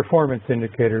our performance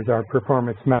indicators, our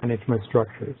performance management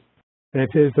structures. And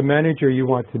if as a manager you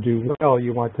want to do well,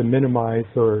 you want to minimize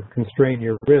or constrain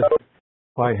your risk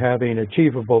by having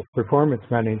achievable performance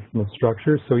management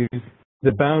structures. So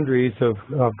the boundaries of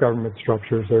government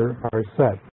structures are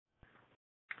set.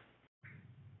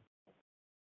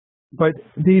 But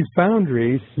these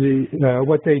boundaries,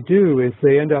 what they do is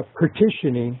they end up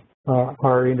partitioning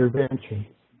our interventions,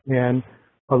 and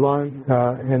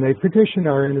they partition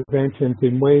our interventions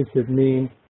in ways that mean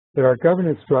that our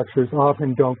governance structures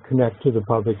often don't connect to the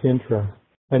public interest,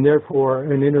 and therefore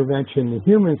an intervention in the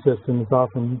human system is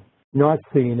often not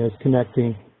seen as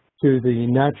connecting to the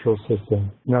natural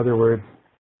system. In other words,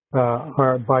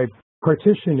 by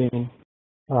partitioning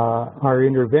our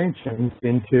interventions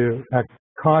into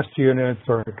cost units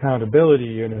or accountability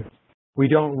units, we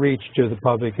don't reach to the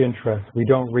public interest. We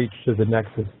don't reach to the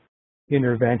nexus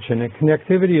intervention. And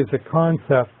connectivity is a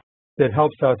concept that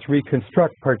helps us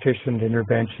reconstruct partitioned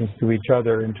interventions to each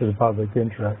other into the public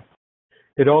interest.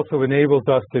 It also enables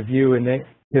us to view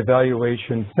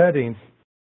evaluation settings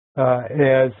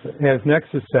as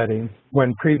nexus settings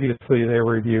when previously they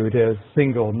were viewed as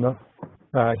single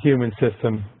human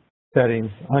system settings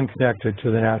unconnected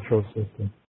to the natural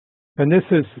system. And this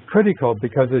is critical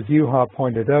because, as Juha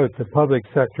pointed out, the public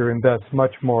sector invests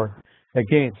much more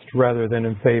against rather than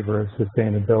in favor of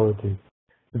sustainability.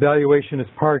 Evaluation is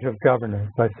part of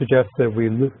governance. I suggest that we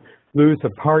lose a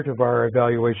part of our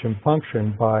evaluation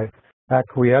function by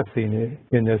acquiescing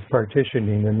in this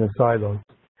partitioning in the silos,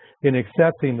 in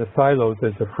accepting the silos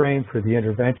as a frame for the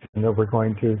intervention that we're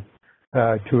going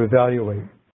to evaluate.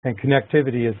 And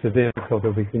connectivity is the vehicle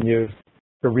that we can use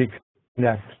to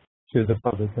reconnect to the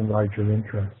public and larger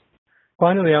interests.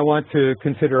 Finally, I want to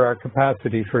consider our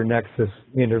capacity for nexus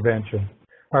intervention.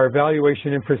 Our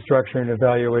evaluation infrastructure and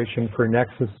evaluation for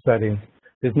nexus settings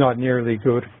is not nearly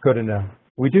good enough.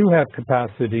 We do have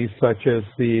capacities such as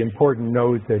the important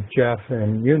nodes at JEF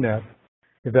and UNEG,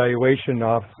 evaluation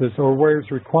offices, or where it's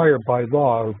required by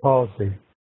law or policy.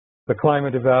 The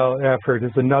climate effort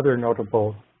is another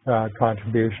notable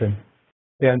contribution.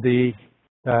 And the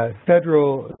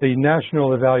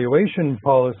national evaluation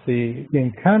policy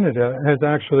in Canada has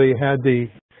actually had the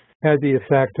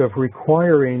effect of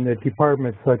requiring that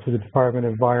departments such as the Department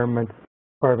of Environment,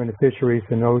 Department of Fisheries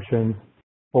and Oceans,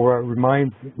 or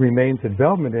remains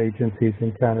development agencies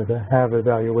in Canada have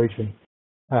evaluation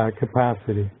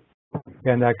capacity.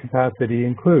 And that capacity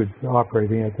includes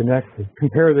operating at the nexus.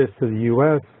 Compare this to the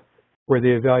U.S., where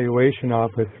the Evaluation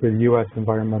Office for the U.S.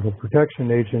 Environmental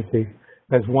Protection Agency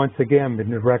has once again been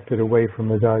directed away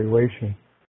from evaluation,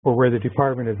 or where the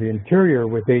Department of the Interior,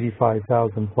 with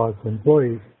 85,000 plus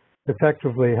employees,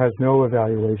 effectively has no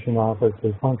evaluation office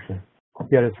or function,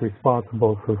 yet it's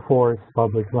responsible for forests,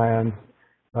 public lands,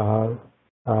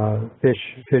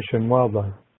 fish and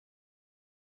wildlife.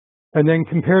 And then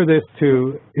compare this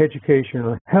to education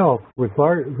or health,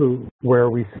 where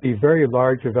we see very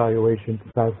large evaluation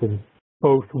capacity,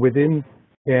 both within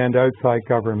and outside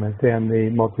government and the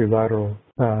multilateral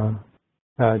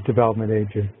development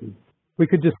agencies. We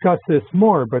could discuss this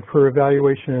more, but for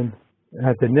evaluation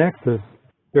at the nexus,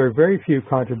 there are very few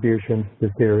contributions to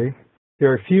theory.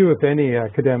 There are few, if any,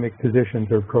 academic positions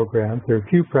or programs. There are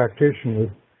few practitioners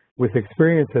with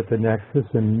experience at the nexus,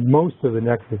 and most of the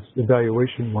nexus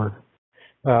evaluation work,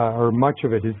 or much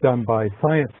of it, is done by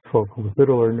science folk with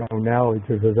little or no knowledge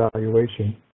of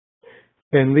evaluation.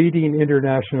 And leading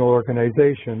international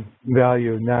organizations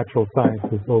value natural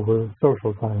sciences over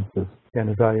social sciences and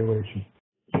evaluation.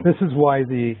 This is why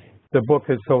the book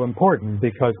is so important,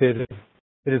 because it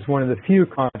is one of the few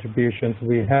contributions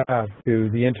we have to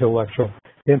the intellectual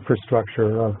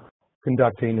infrastructure of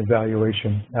conducting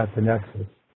evaluation at the nexus.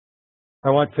 I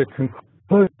want to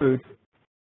conclude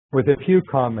with a few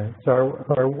comments.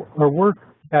 Our work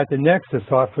at the nexus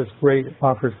offers great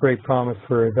promise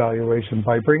for evaluation.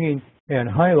 By bringing and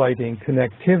highlighting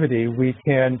connectivity, we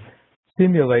can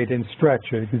stimulate and stretch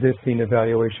existing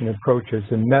evaluation approaches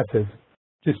and methods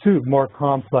to suit more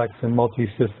complex and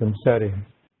multi-system settings.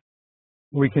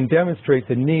 We can demonstrate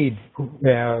the need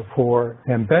for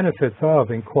and benefits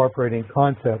of incorporating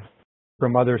concepts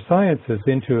from other sciences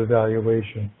into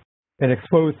evaluation, and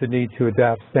expose the need to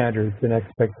adapt standards and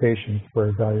expectations for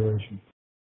evaluation.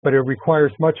 But it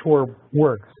requires much more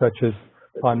work, such as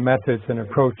on methods and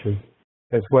approaches,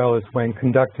 as well as when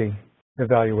conducting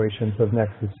evaluations of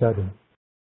nexus settings.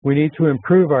 We need to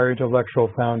improve our intellectual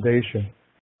foundation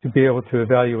to be able to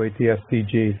evaluate the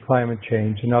SDGs, climate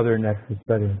change, and other nexus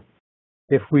settings.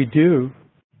 If we do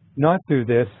not do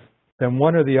this, then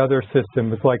one or the other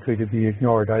system is likely to be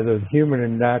ignored, either the human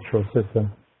and natural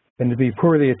system, and to be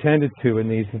poorly attended to in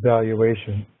these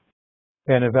evaluations.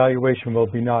 And evaluation will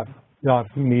be not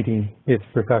meeting its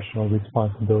professional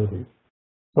responsibilities.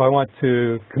 So I want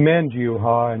to commend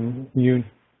Juha and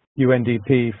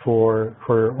UNDP for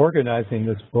organizing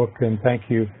this book, and thank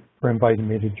you for inviting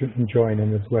me to join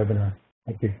in this webinar.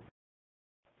 Thank you.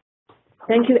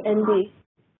 Thank you, Andy.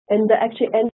 And actually,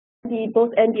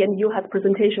 both Andy and Juha's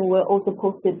presentation were also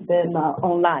posted them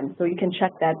online, so you can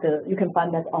check that. You can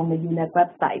find that on the UNEG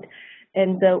website.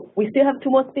 And we still have two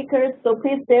more speakers, so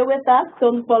please stay with us.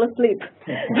 Don't fall asleep.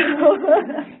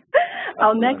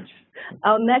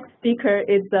 Our next speaker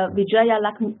is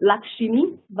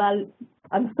Vijayalakshmi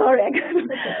I'm sorry,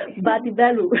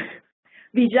 Vadivelu.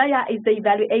 Vijaya is the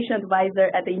evaluation advisor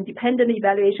at the Independent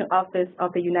Evaluation Office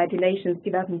of the United Nations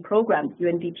Development Programme,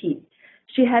 UNDP.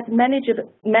 She has managed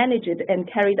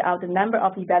and carried out a number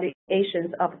of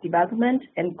evaluations of development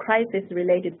and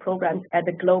crisis-related programs at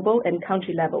the global and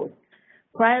country levels.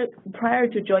 Prior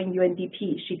to joining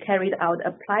UNDP, she carried out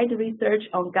applied research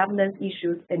on governance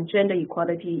issues and gender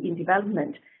equality in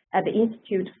development at the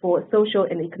Institute for Social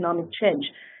and Economic Change,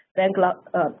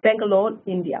 Bangalore,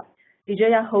 India.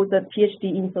 Vijaya holds a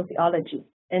PhD in sociology.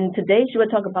 And today she will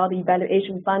talk about the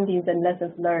evaluation findings and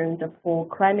lessons learned for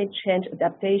climate change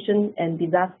adaptation and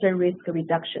disaster risk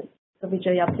reduction. So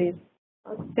Vijaya, please.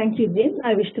 Thank you, Jim.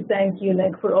 I wish to thank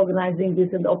UNEG for organizing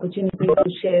this and the opportunity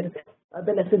to share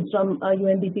the lessons from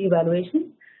UNDP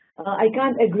evaluation. I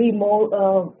can't agree more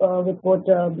with what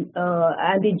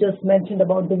Andy just mentioned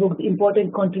about the book, the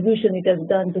important contribution it has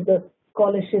done to the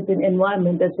scholarship in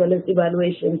environment as well as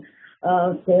evaluation.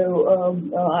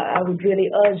 I would really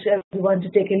urge everyone to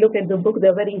take a look at the book.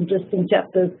 There are very interesting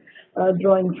chapters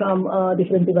drawing from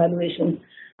different evaluations.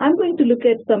 I'm going to look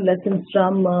at some lessons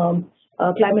from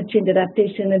climate change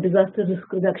adaptation and disaster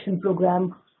risk reduction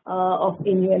program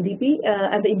in UNDP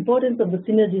and the importance of the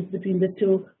synergies between the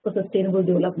two for sustainable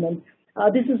development.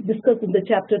 This is discussed in the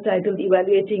chapter titled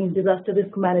Evaluating Disaster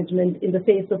Risk Management in the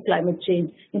Face of Climate Change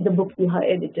in the book Juha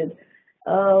edited.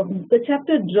 The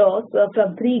chapter draws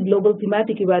from 3 global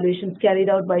thematic evaluations carried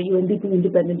out by UNDP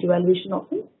Independent Evaluation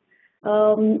Office.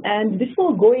 And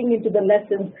before going into the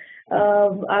lessons,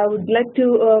 I would like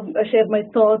to share my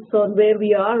thoughts on where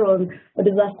we are on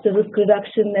disaster risk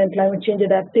reduction and climate change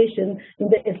adaptation in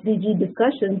the SDG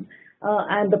discussions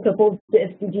and the proposed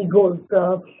SDG goals.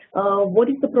 What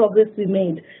is the progress we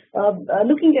made?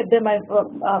 Looking at them,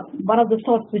 one of the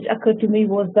thoughts which occurred to me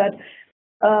was that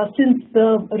since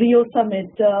the Rio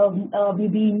summit,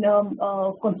 we've been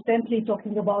constantly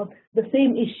talking about the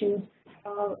same issues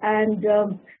and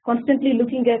constantly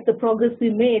looking at the progress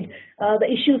we made. The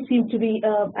issues seem to be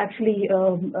actually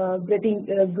getting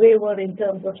graver in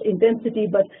terms of intensity,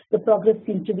 but the progress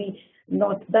seems to be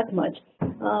not that much.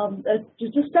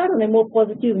 To start on a more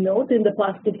positive note, in the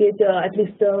past decade, at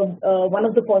least one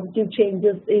of the positive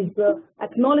changes is the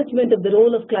acknowledgement of the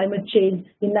role of climate change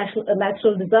in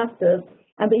natural disasters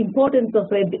and the importance of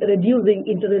reducing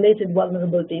interrelated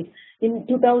vulnerabilities. In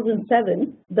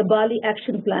 2007, the Bali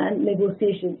Action Plan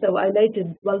negotiations have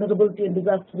highlighted vulnerability and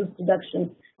disaster risk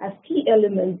reduction as key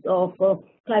elements of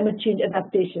climate change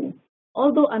adaptation.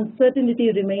 Although uncertainty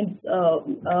remains,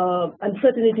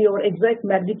 uncertainty over exact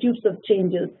magnitudes of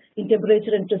changes in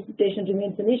temperature and precipitation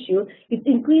remains an issue, it's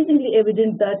increasingly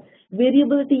evident that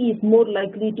variability is more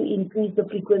likely to increase the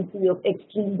frequency of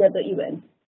extreme weather events,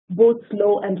 both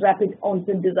slow and rapid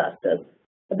onset disasters.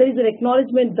 There is an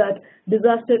acknowledgement that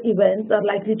disaster events are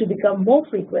likely to become more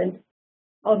frequent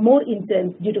or more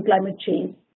intense due to climate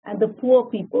change, and the poor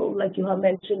people, like you have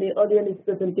mentioned earlier in this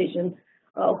presentation,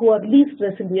 who are least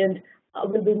resilient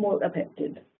will be more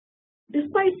affected.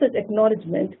 Despite such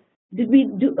acknowledgement, did we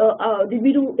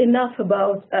do enough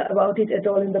about it at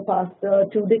all in the past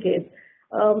 2 decades?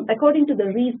 According to the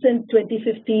recent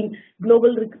 2015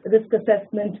 Global Risk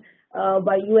Assessment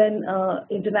by UN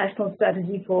International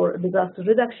Strategy for Disaster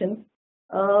Reduction,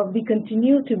 we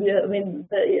continue to be,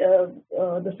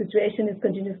 the situation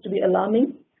continues to be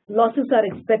alarming. Losses are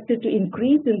expected to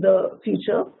increase in the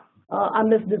future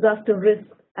unless disaster risk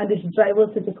and its drivers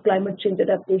such as climate change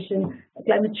adaptation,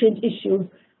 climate change issues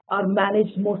are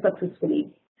managed more successfully.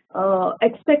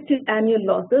 Expected annual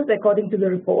losses, according to the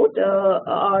report,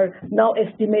 are now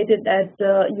estimated at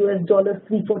US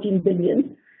 $314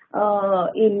 billion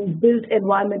in built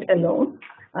environment alone.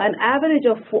 An average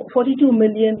of 42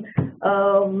 million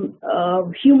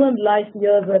human life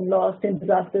years were lost in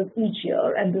disasters each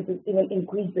year, and this is even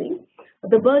increasing.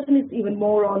 The burden is even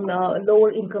more on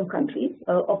lower income countries.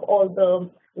 Of all the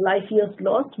life years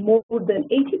lost, more than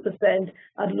 80%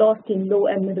 are lost in low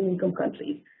and middle income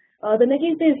countries. The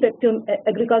negative effect on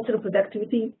agricultural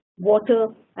productivity, water,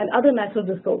 and other natural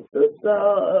resources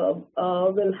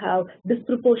will have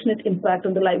disproportionate impact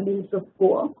on the livelihoods of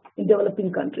poor in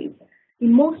developing countries.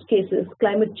 In most cases,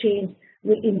 climate change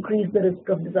will increase the risk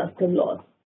of disaster loss.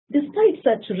 Despite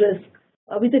such risk,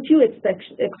 with a few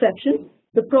exceptions,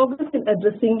 the progress in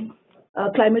addressing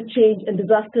climate change and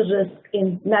disaster risk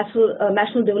in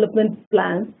national development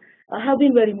plans have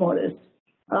been very modest.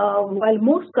 While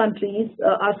most countries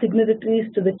are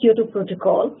signatories to the Kyoto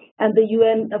Protocol and the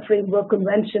UN Framework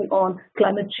Convention on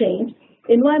Climate Change,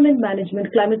 environment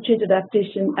management, climate change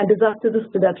adaptation, and disaster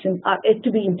risk reduction are yet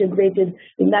to be integrated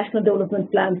in national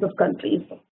development plans of countries,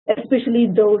 especially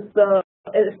those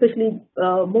especially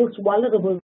most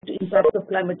vulnerable to impacts of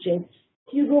climate change.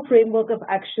 HUGO framework of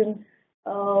action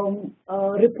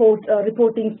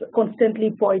reportings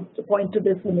constantly point to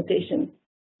this limitation.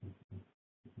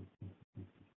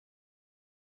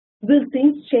 Will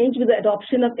things change with the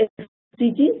adoption of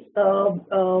SDGs?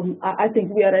 I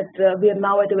think we are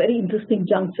now at a very interesting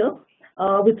juncture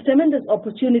with tremendous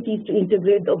opportunities to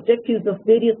integrate the objectives of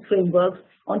various frameworks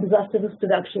on disaster risk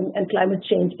reduction and climate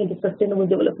change into sustainable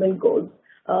development goals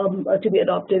to be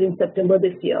adopted in September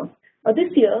this year.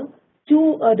 This year,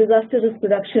 two disaster risk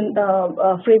reduction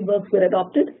frameworks were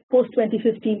adopted: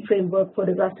 post-2015 framework for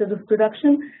disaster risk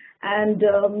reduction and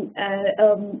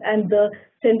the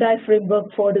Sendai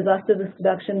framework for disaster risk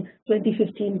reduction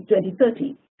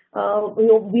 2015-2030.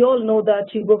 We all know that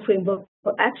HUGO framework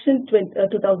for action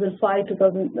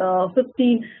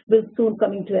 2005-2015 will soon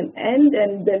coming to an end,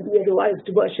 and there will be a revised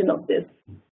version of this.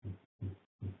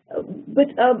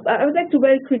 But I would like to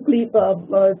very quickly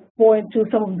point to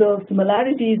some of the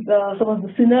similarities, some of the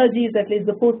synergies that is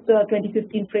the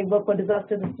post-2015 framework for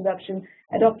disaster risk reduction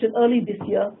adopted early this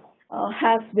year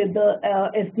has with the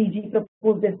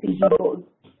proposed SDG goals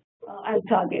and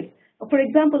targets. For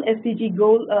example, SDG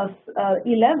goal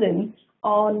 11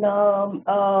 on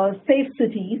safe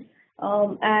cities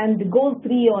and goal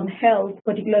 3 on health,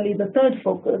 particularly the third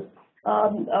focus,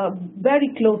 very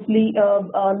closely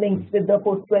linked with the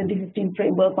post-2015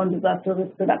 framework on disaster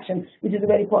risk reduction, which is a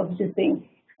very positive thing.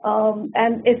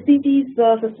 And SDGs,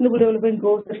 Sustainable Development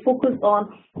Goals, that focus on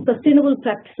sustainable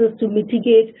practices to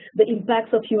mitigate the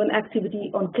impacts of human activity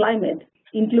on climate,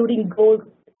 including goals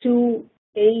 2,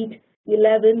 8,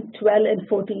 11, 12, and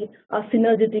 14 are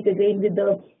synergetic again with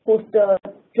the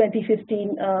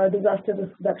post-2015 disaster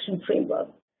risk reduction framework.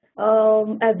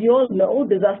 As you all know,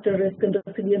 disaster risk and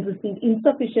resilience received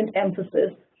insufficient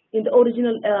emphasis in the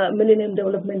original Millennium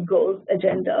Development Goals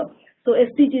agenda. So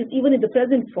SDGs, even in the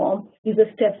present form, is a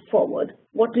step forward.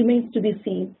 What remains to be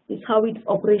seen is how it's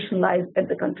operationalized at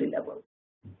the country level.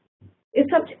 A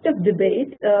subject of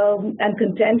debate and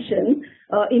contention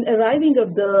in arriving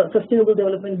at the Sustainable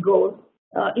Development Goals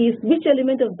is which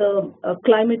element of the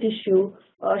climate issue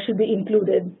should be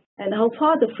included and how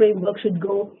far the framework should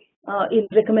go in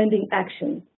recommending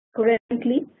action.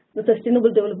 Currently, the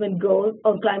Sustainable Development Goals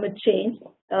on climate change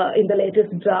in the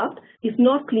latest draft is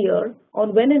not clear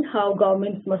on when and how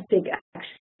governments must take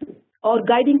action or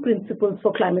guiding principles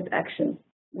for climate action.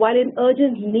 While an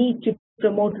urgent need to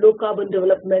promote low carbon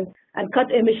development and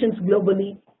cut emissions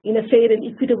globally in a fair and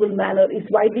equitable manner is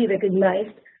widely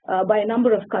recognized by a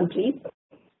number of countries,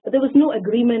 there was no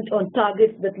agreement on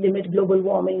targets that limit global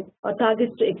warming or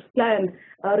targets to expand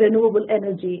renewable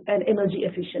energy and energy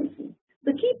efficiency.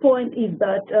 The key point is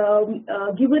that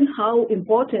given how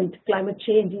important climate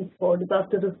change is for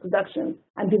disaster risk reduction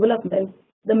and development,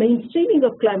 the mainstreaming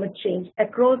of climate change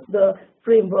across the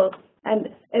framework and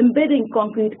embedding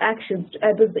concrete actions to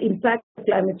address the impact of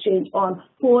climate change on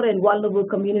poor and vulnerable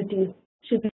communities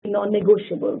should be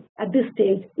non-negotiable. At this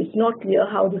stage, it's not clear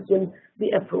how this will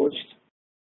be approached.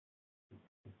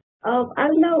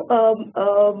 I'll now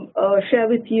share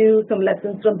with you some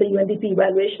lessons from the UNDP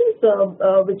evaluations,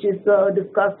 which is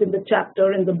discussed in the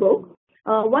chapter in the book.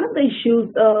 One of the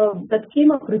issues that came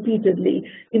up repeatedly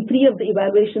in 3 of the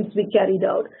evaluations we carried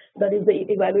out, that is the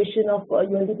evaluation of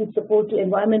UNDP support to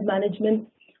environment management,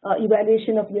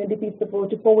 evaluation of UNDP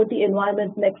support to poverty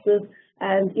environment nexus,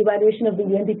 and evaluation of the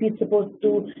UNDP support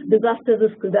to disaster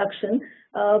risk reduction,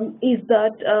 is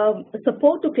that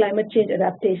support to climate change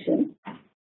adaptation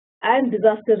and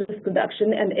disaster risk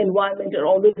reduction and environment are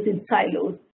always in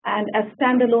silos and as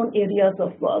standalone areas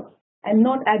of work and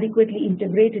not adequately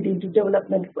integrated into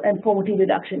development and poverty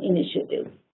reduction initiatives.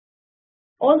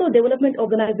 Although development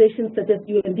organizations such as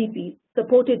UNDP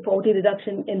supported poverty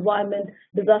reduction, environment,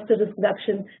 disaster risk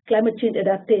reduction, climate change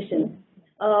adaptation,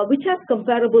 which has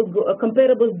comparable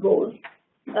goals,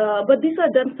 but these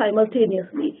are done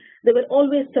simultaneously. There were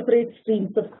always separate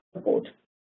streams of support.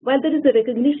 While there is a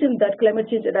recognition that climate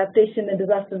change adaptation and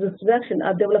disaster risk reduction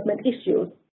are development issues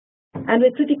and were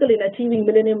critical in achieving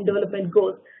Millennium Development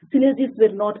Goals, synergies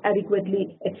were not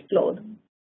adequately explored.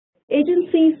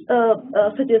 Agencies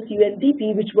such as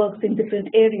UNDP, which works in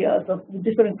different areas, of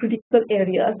different critical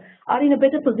areas, are in a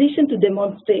better position to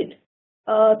demonstrate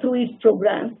through its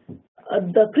programs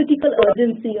the critical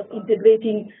urgency of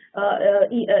integrating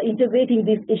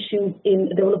these issues in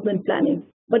development planning.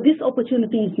 But this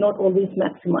opportunity is not always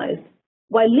maximized.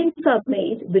 While links are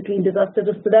made between disaster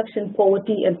risk reduction,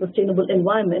 poverty, and sustainable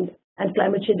environment and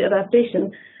climate change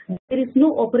adaptation, there is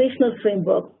no operational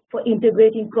framework for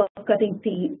integrating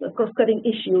cross-cutting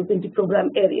issues into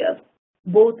program areas.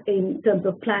 both in terms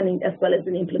of planning as well as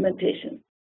in implementation.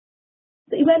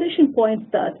 The evaluation points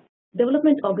that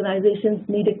development organizations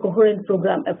need a coherent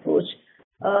program approach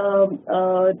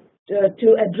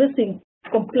to addressing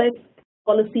complex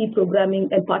policy, programming,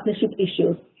 and partnership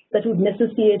issues that would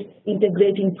necessitate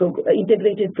integrated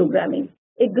programming.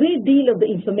 A great deal of the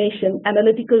information,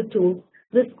 analytical tools,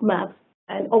 risk maps,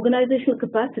 and organizational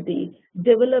capacity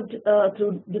developed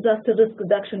through disaster risk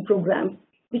reduction programs,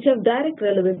 which have direct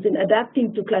relevance in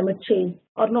adapting to climate change,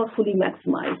 are not fully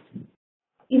maximized.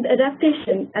 In the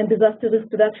adaptation and disaster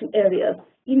risk reduction areas,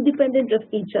 independent of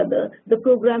each other, the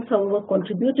programs, however,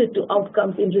 contributed to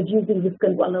outcomes in reducing risk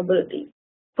and vulnerability.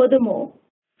 Furthermore,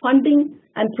 funding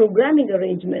and programming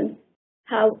arrangements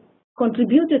have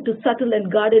contributed to subtle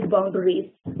and guarded boundaries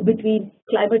between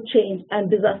climate change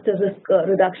and disaster risk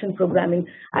reduction programming.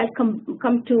 I'll come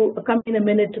in a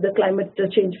minute to the climate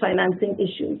change financing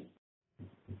issues.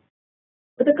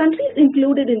 But the countries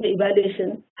included in the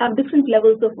evaluation have different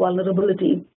levels of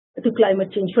vulnerability to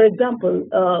climate change. For example,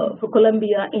 for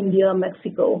Colombia, India,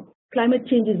 Mexico, climate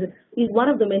change is one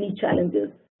of the many challenges.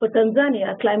 For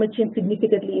Tanzania, climate change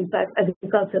significantly impacts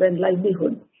agriculture and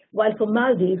livelihood, while for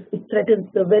Maldives, it threatens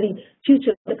the very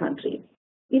future of the country.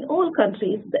 In all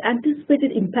countries, the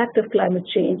anticipated impact of climate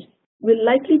change will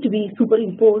likely to be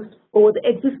superimposed over the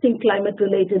existing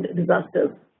climate-related disasters.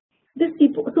 This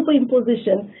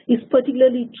superimposition is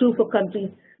particularly true for countries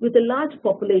with a large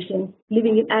population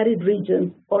living in arid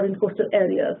regions or in coastal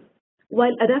areas.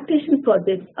 While adaptation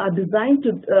projects are designed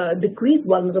to decrease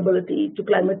vulnerability to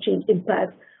climate change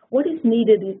impacts, what is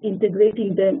needed is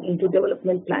integrating them into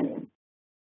development planning.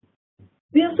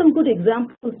 We have some good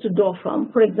examples to draw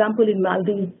from. For example, in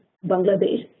Maldives,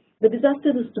 Bangladesh, the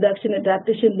disaster risk reduction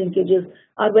adaptation linkages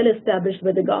are well established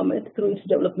by the government through its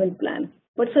development plan.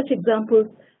 But such examples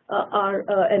are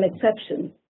an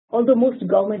exception. Although most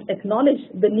governments acknowledge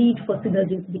the need for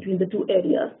synergies between the two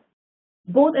areas,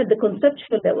 both at the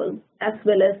conceptual level as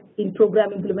well as in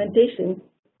program implementation,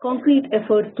 concrete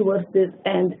efforts towards this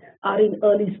end are in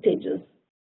early stages.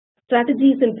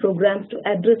 Strategies and programs to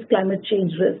address climate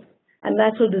change risks and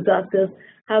natural disasters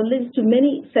have links to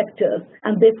many sectors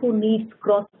and therefore needs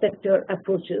cross-sector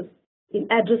approaches in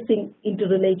addressing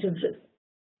interrelated risks.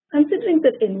 Considering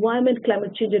that environment,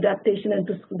 climate change adaptation, and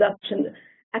risk reduction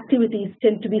activities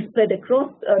tend to be spread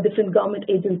across different government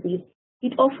agencies,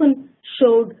 it often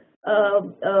showed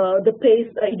the pace,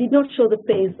 it did not show the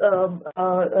pace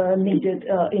needed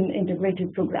in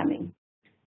integrated programming.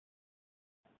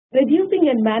 Reducing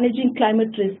and managing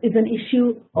climate risk is an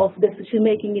issue of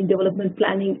decision-making in development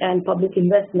planning and public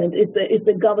investment. It's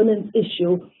a governance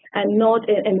issue and not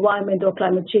an environment or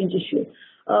climate change issue.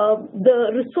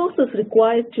 The resources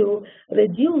required to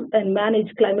reduce and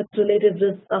manage climate-related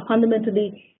risks are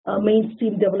fundamentally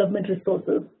mainstream development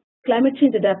resources. Climate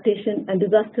change adaptation and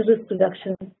disaster risk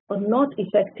reduction are not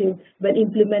effective when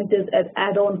implemented as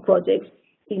add-on projects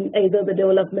in either the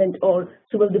development or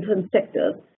civil defense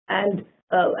sectors, and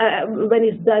when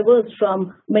it's diverse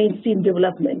from mainstream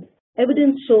development.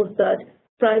 Evidence shows that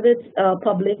private,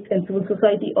 public, and civil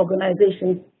society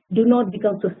organizations do not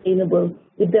become sustainable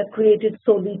if they're created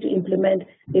solely to implement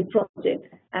a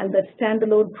project, and that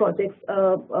standalone projects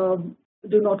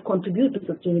do not contribute to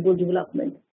sustainable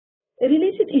development. A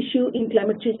related issue in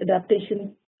climate change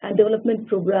adaptation and development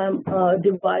program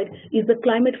divide is the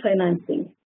climate financing.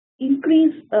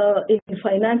 Increase in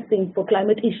financing for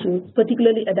climate issues,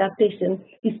 particularly adaptation,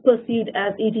 is perceived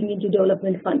as eating into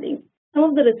development funding. Some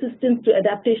of the resistance to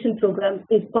adaptation programs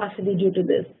is partially due to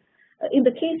this. In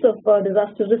the case of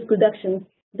disaster risk reduction,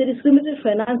 there is limited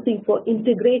financing for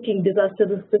integrating disaster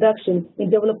risk reduction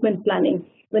in development planning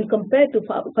when compared to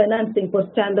financing for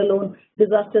standalone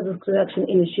disaster risk reduction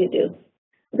initiatives.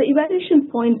 The evaluation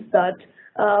points that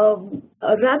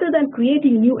rather than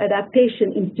creating new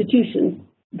adaptation institutions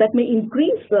that may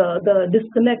increase the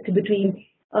disconnect between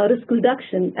risk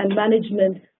reduction and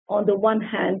management on the one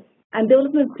hand and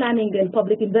development planning and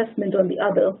public investment on the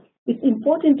other, it's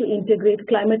important to integrate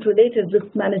climate-related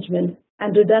risk management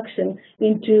and reduction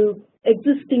into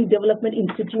existing development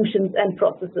institutions and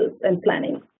processes and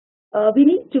planning. We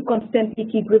need to constantly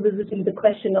keep revisiting the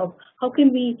question of how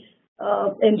can we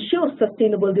ensure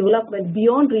sustainable development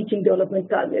beyond reaching development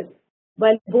targets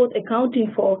while both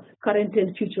accounting for current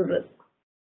and future risks.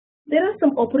 There are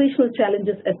some operational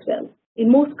challenges as well.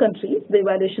 In most countries, the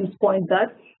evaluations point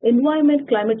that environment,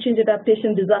 climate change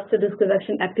adaptation, disaster risk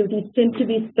reduction activities tend to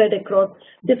be spread across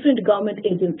different government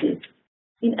agencies.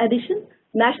 In addition,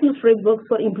 national frameworks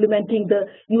for implementing the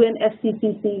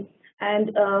UNFCCC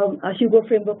and Hugo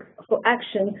Framework for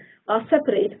Action are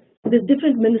separate with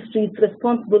different ministries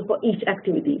responsible for each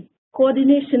activity.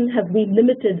 Coordination has been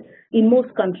limited in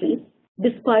most countries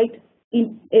despite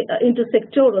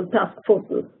intersectoral task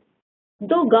forces.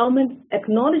 Though governments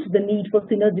acknowledge the need for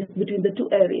synergies between the two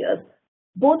areas,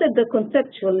 both at the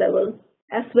conceptual level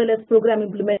as well as program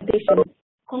implementation,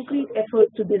 concrete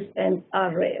efforts to this end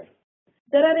are rare.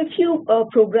 There are a few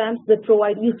programs that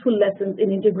provide useful lessons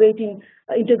in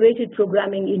integrated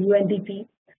programming in UNDP.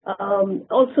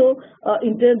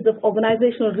 In terms of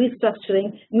organizational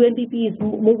restructuring, UNDP is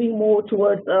moving more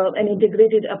towards an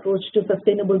integrated approach to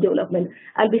sustainable development.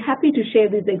 I'll be happy to share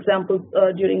these examples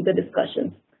during the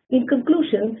discussion. In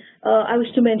conclusion, I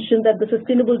wish to mention that the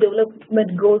Sustainable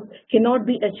Development Goals cannot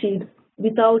be achieved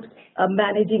without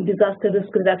managing disaster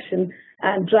risk reduction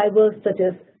and drivers such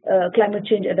as climate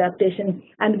change adaptation,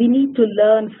 and we need to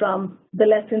learn from the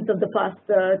lessons of the past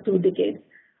 2 decades.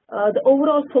 The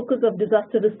overall focus of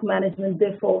disaster risk management,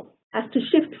 therefore, has to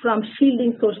shift from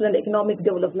shielding social and economic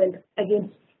development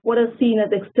against what are seen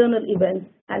as external events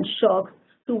and shocks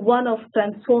to one of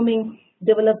transforming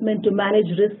development to manage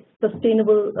risk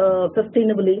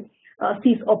sustainably,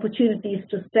 seize opportunities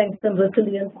to strengthen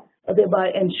resilience,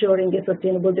 thereby ensuring a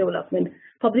sustainable development.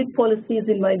 Public policies,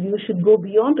 in my view, should go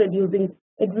beyond reducing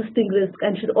existing risk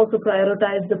and should also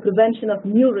prioritize the prevention of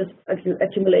new risk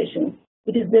accumulation.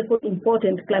 It is therefore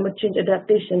important climate change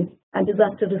adaptation and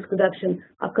disaster risk reduction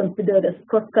are considered as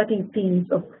cross-cutting themes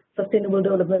of Sustainable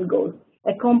Development Goals,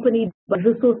 accompanied by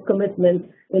resource commitments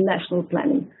in national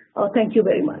planning. Thank you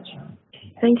very much.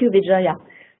 Thank you, Vijaya.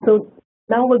 So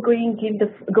now we're going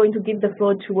to give the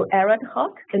floor to Arad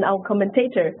Haq, and our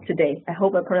commentator today. I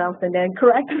hope I pronounced the name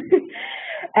correctly.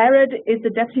 Arad is the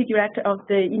Deputy Director of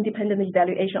the Independent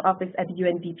Evaluation Office at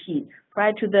UNDP.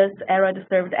 Prior to this, Arad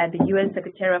served at the UN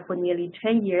Secretariat for nearly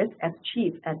 10 years as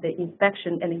Chief at the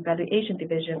Inspection and Evaluation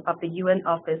Division of the UN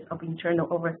Office of Internal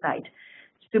Oversight,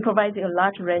 supervising a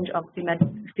large range of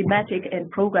thematic and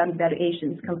program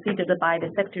evaluations considered by the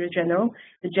Secretary General,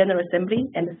 the General Assembly,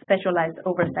 and the specialized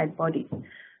oversight bodies.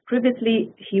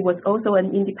 Previously, he was also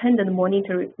an independent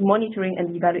monitoring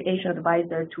and evaluation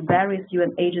advisor to various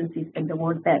UN agencies and the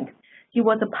World Bank. He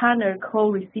was a partner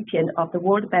co-recipient of the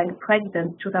World Bank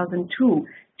President's 2002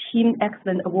 Team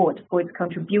Excellence Award for its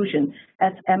contribution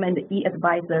as M&E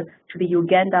advisor to the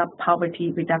Uganda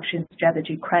Poverty Reduction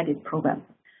Strategy Credit Program.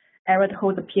 Arad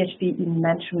holds a PhD in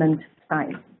Management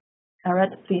Science.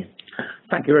 Arad, please.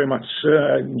 Thank you very much,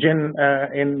 Jin.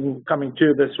 In coming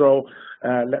to this role,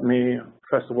 let me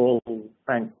first of all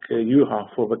thank Juha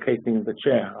for vacating the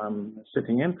chair I'm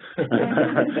sitting in.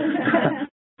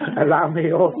 Allow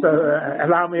me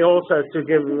also to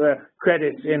give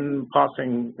credit in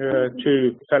passing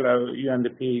to fellow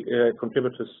UNDP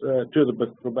contributors to the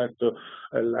book, Roberto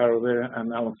Rowe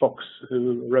and Alan Fox,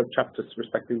 who wrote chapters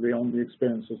respectively on the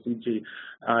experience of DG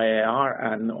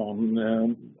IAR and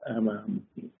on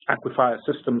aquifer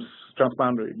systems,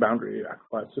 transboundary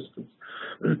aquifer systems.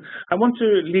 I want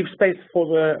to leave space for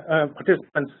the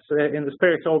participants in the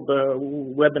spirit of the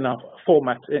webinar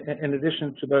format. In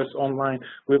addition to those online,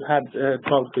 we've had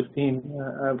 12, 15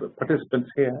 participants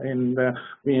here in the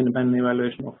Independent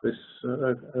Evaluation Office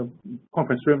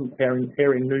conference room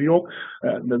here in New York.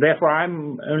 Therefore,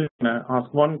 I'm only going to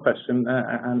ask one question,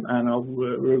 and I'll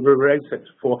raise it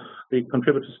for the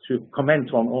contributors to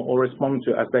comment on or respond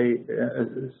to as they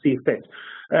see fit.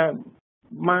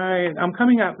 I'm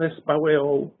coming at this by way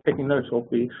of taking note of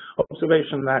the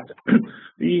observation that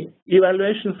the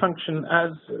evaluation function,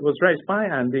 as was raised by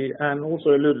Andy and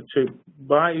also alluded to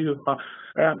by Juha,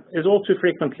 is all too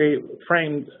frequently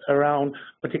framed around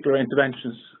particular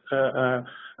interventions,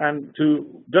 and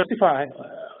to justify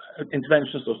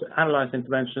interventions or to analyze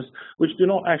interventions which do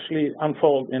not actually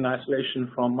unfold in isolation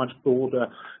from much broader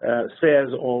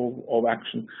spheres of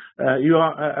action. You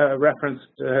are referenced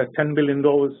 $10 billion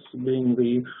being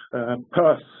the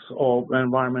purse of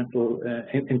environmental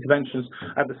interventions,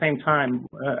 at the same time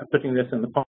putting this in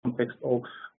the context of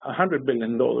 $100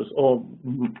 billion, or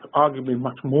arguably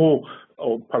much more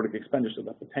of public expenditure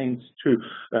that pertains to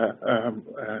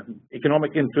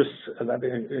economic interests, that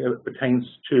pertains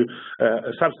to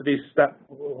subsidies that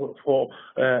for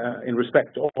in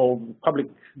respect of public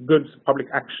goods, public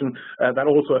action that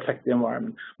also affect the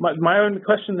environment. My own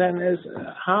question then is,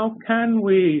 how can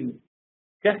we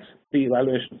get the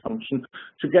evaluation function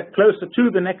to get closer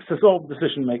to the nexus of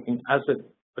decision making as it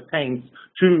pertains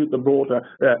to the broader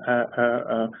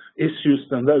issues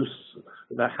than those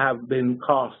that have been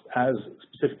cast as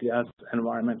specifically as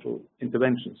environmental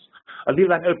interventions? I'll leave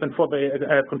that open for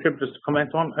the contributors to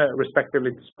comment on,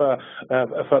 respectively to spur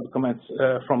further comments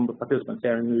from the participants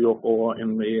here in New York or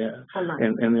in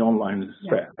the online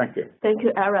sphere. Thank you. Thank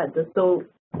you, Arad. So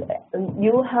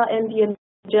Juha, Andy, and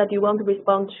Jia, do you want to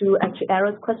respond to actually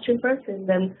Aaron's question first, and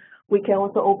then we can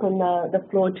also open the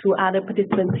floor to other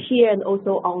participants here and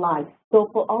also online. So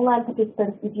for online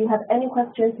participants, if you have any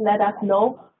questions, let us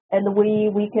know, and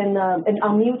we can and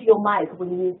unmute your mic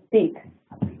when you speak.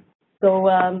 So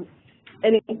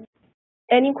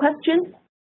any questions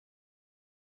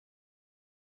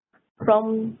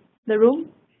from the room?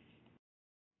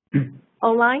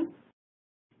 Online?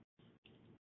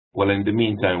 Well, in the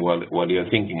meantime, while you're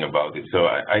thinking about it, so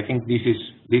I think this is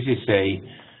a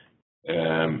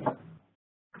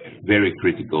very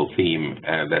critical theme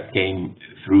that came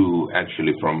through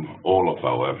actually from all of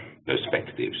our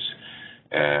perspectives.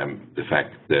 The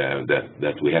fact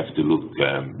that we have to look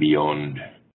beyond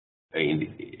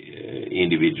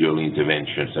individual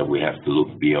interventions, and we have to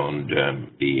look beyond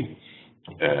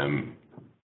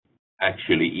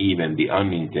actually even the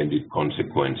unintended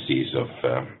consequences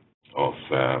of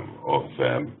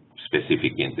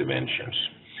specific interventions.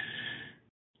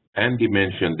 Andy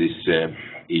mentioned this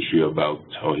issue about,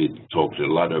 or he talked a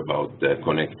lot about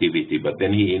connectivity, but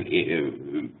then he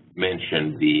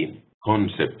mentioned the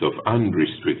concept of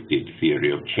unrestricted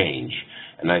theory of change.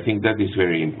 And I think that is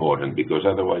very important, because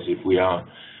otherwise, if we are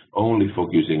only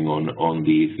focusing on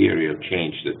the theory of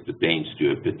change that pertains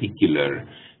to a particular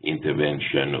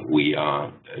intervention, we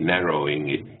are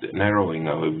narrowing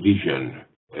our vision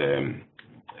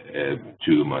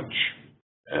too much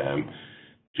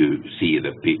to see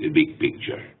the big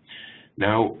picture.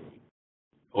 Now,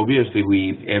 obviously,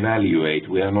 we evaluate.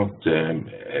 We are not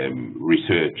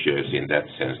researchers in that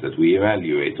sense, that we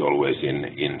evaluate always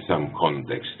in some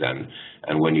context.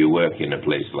 And when you work in a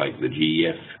place like the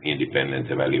GEF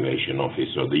Independent Evaluation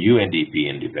Office or the UNDP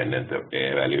Independent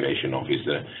Evaluation Office,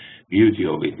 the beauty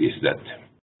of it is that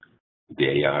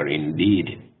they are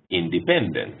indeed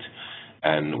independent.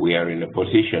 And we are in a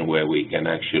position where we can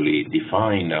actually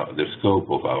define the scope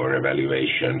of our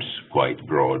evaluations quite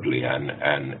broadly and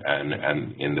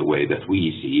in the way that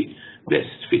we see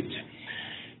best fit.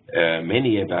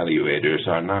 Many evaluators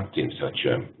are not in such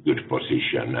a good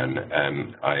position,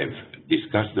 and I've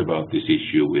discussed about this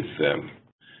issue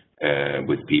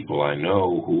with people I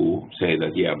know who say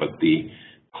that, yeah, but the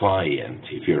client,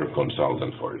 if you're a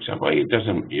consultant, for example,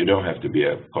 you don't have to be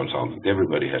a consultant.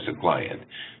 Everybody has a client.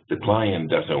 The client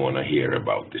doesn't want to hear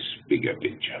about this bigger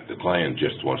picture. The client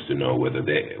just wants to know whether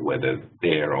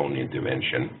their own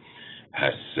intervention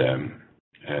has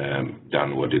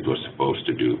done what it was supposed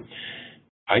to do.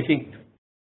 I think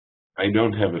I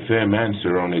don't have a firm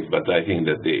answer on it, but I think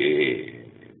that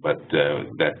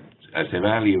that as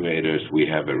evaluators we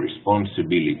have a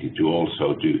responsibility to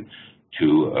also to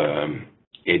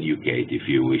educate, if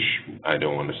you wish. I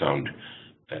don't want to sound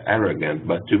arrogant,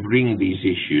 but to bring these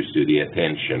issues to the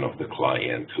attention of the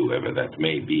client, whoever that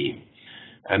may be.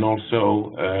 And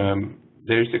also,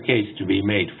 there's a case to be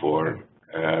made for,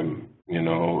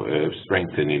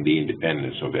 strengthening the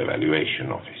independence of evaluation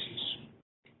offices.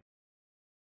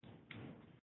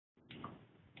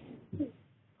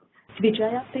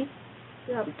 Vijaya, please.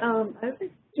 Yeah, I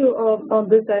think on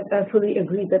this, I fully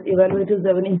agree that evaluators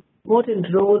have an important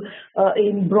role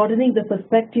in broadening the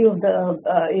perspective of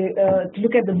to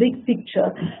look at the big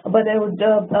picture. But I would,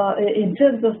 in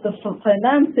terms of the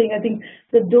financing, I think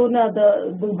the donor,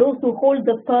 those who hold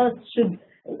the purse should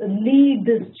lead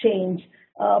this change.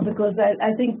 Because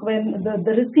I think when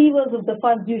the receivers of the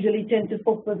funds usually tend to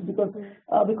focus because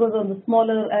of the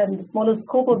smaller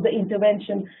scope of the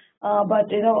intervention. But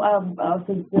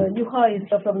since Juha is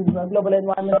from the Global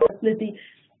Environment Facility,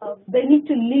 they need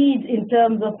to lead in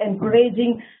terms of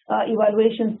encouraging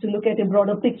evaluations to look at a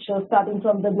broader picture, starting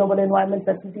from the Global Environment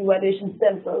Facility evaluations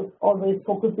themselves, always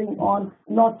focusing on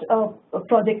not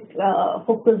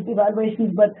project-focused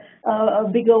evaluations, but a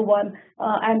bigger one.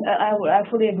 And I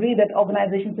fully agree that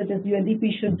organizations such as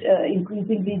UNDP should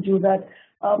increasingly do that.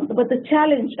 But the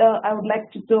challenge I would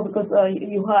like to do, because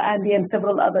Juha, Andy, and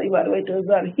several other evaluators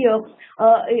are here,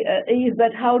 is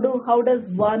that how does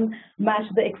one match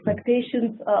the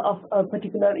expectations of a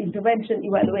particular intervention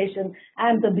evaluation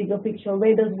and the bigger picture?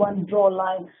 Where does one draw a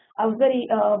line? I was very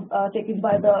taken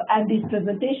by Andy's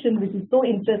presentation, which is so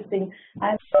interesting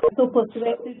and so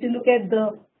persuasive to look at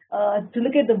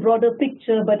the broader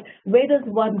picture. But where does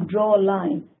one draw a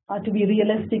line? To be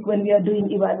realistic when we are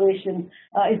doing evaluation.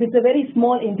 If it's a very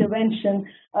small intervention,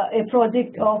 a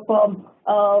project of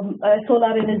a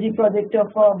solar energy project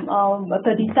of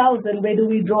 30,000, where do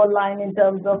we draw a line in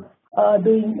terms of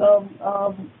doing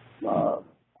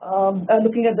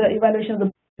looking at the evaluation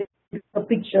of the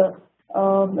picture?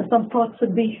 Some thoughts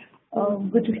would be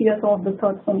good to hear some of the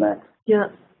thoughts on that. Yeah.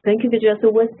 Thank you, Vijay.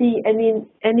 So we'll see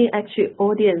any actual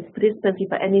audience participants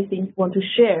if anything want to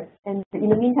share. And in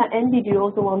the meantime, Andy, do you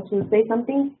also want to say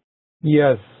something?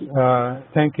 Yes,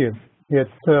 thank you.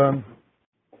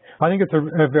 I think it's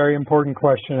a very important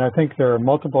question. I think there are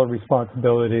multiple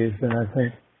responsibilities, and I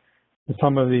think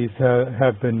some of these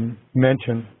have been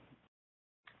mentioned.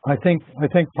 I think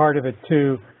part of it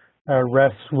too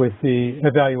rests with the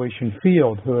evaluation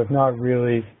field, who have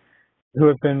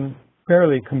been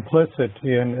fairly complicit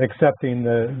in accepting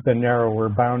the narrower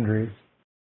boundaries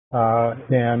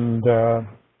and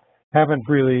haven't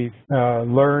really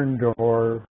learned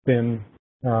or been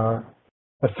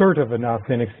assertive enough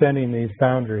in extending these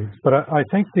boundaries. But I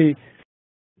think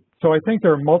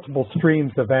there are multiple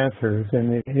streams of answers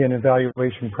in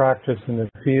evaluation practice in the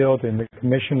field, in the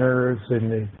commissioners,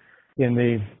 in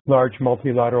the large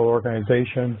multilateral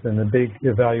organizations, and the big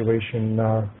evaluation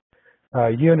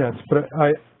units. But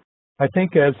I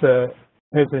think as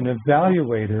an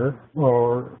evaluator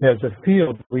or as a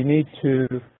field, we need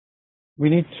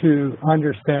to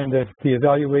understand that the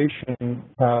evaluation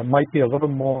might be a little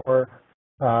more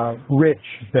rich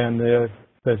than the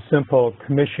simple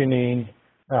commissioning,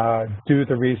 do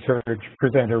the research,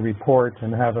 present a report,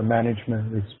 and have a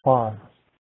management response.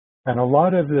 And a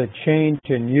lot of the change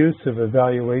in use of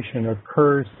evaluation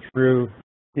occurs through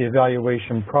the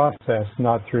evaluation process,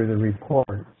 not through the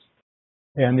reports.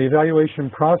 And the evaluation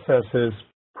processes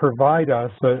provide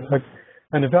us,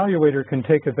 an evaluator can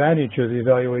take advantage of the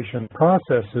evaluation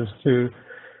processes to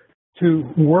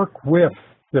work with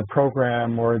the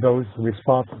program or those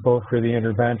responsible for the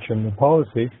intervention, the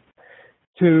policy,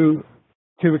 to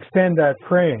extend that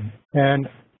frame and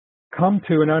come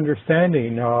to an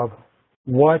understanding of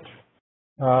what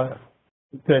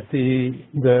that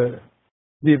the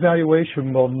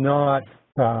evaluation will not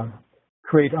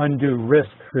create undue risk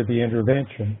for the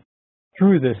intervention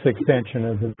through this extension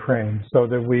of the frame, so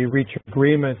that we reach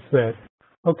agreements that,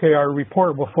 okay, our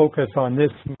report will focus on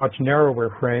this much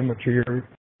narrower frame, which are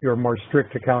your more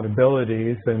strict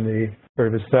accountabilities and the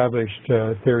sort of established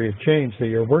theory of change that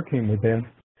you're working within.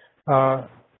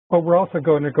 But we're also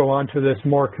going to go on to this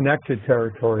more connected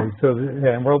territory,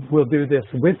 and we'll do this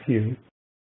with you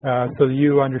so that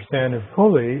you understand it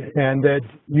fully, and that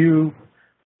you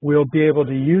will be able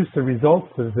to use the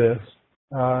results of this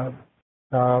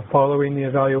following the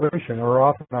evaluation, or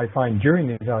often I find during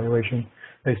the evaluation,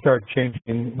 they start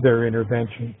changing their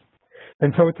interventions.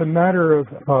 And so it's a matter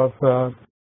of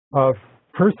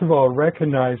first of all,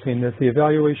 recognizing that the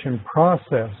evaluation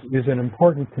process is an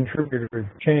important contributor to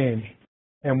change.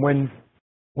 And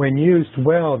when used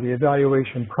well, the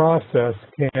evaluation process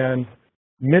can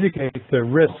mitigate the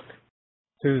risk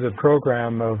to the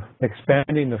program of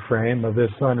expanding the frame of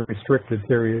this unrestricted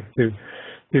theory to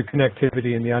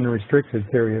connectivity in the unrestricted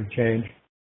theory of change,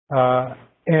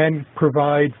 and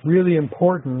provide really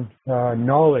important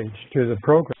knowledge to the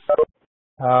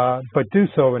program, but do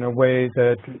so in a way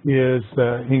that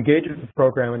engages the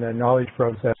program in that knowledge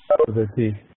process, so that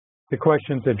the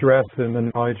questions addressed in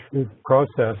the knowledge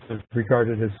process is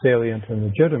regarded as salient and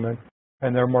legitimate,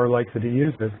 and they're more likely to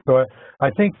use it. So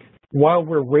I think while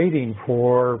we're waiting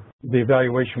for the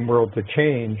evaluation world to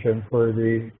change and for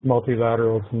the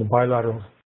multilaterals and the bilaterals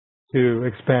to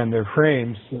expand their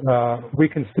frames, we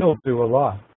can still do a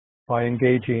lot by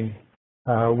engaging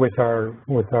with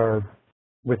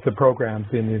the programs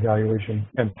in the evaluation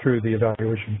and through the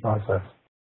evaluation process.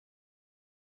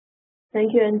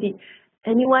 Thank you, Andy.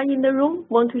 Anyone in the room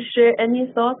want to share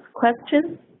any thoughts,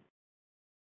 questions?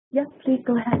 Yes, please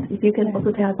go ahead. If you can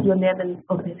also tell us your name and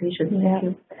organization. Thank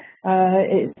you.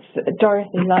 It's Dorothy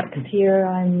Lux here.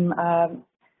 I'm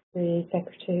the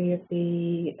secretary of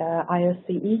the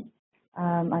IOCE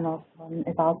and also on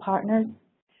Eval Partners.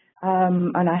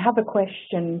 And I have a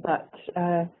question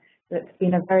that's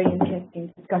been a very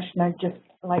interesting discussion. I'd just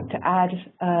like to add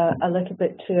a little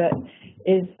bit to it,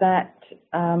 is that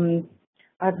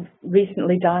I've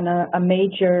recently done a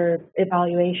major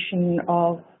evaluation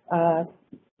of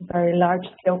very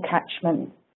large-scale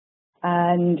catchment,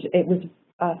 and it was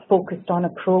focused on a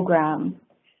program,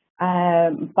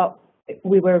 but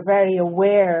we were very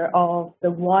aware of the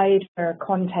wider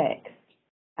context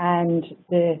and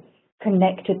the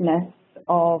connectedness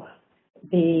of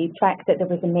the fact that there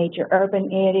was a major urban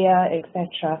area,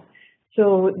 etc.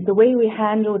 So the way we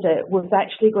handled it was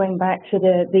actually going back to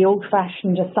the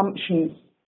old-fashioned assumptions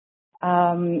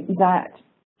that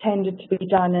tended to be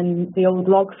done in the old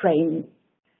log frames.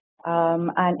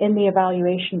 And in the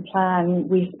evaluation plan,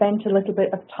 we spent a little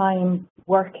bit of time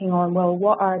working on, well,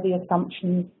 what are the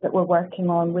assumptions that we're working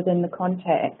on within the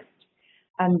context?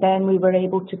 And then we were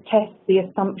able to test the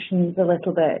assumptions a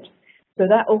little bit So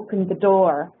that opened the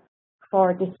door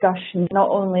for discussion not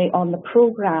only on the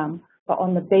program, but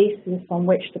on the basis on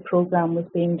which the program was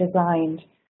being designed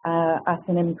as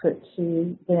an input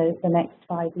to the next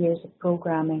 5 years of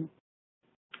programming.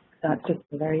 That's just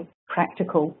very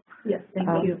practical. Yes, thank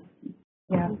you.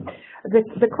 Yeah.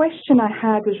 The question I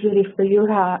had was really for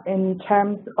Juha in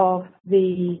terms of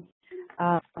the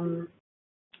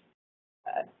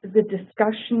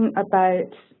discussion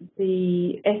about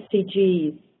the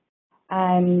SDGs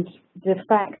and the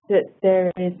fact that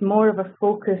there is more of a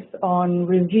focus on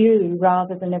review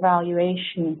rather than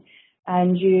evaluation.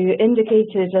 And you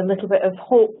indicated a little bit of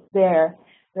hope there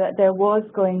that there was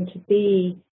going to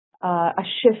be a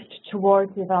shift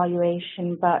towards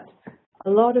evaluation, but a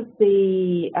lot of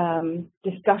the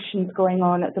discussions going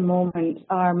on at the moment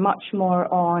are much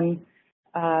more on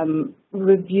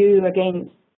review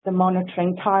against the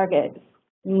monitoring targets,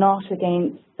 not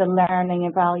against the learning,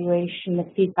 evaluation, the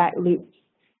feedback loops,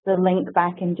 the link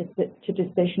back into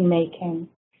decision making.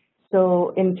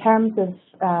 So in terms of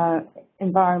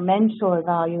environmental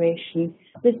evaluation,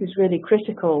 this is really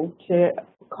critical to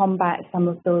combat some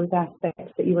of those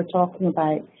aspects that you were talking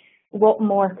about. What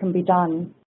more can be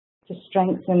done to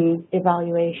strengthen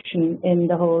evaluation in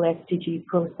the whole SDG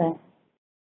process?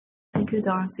 Thank you,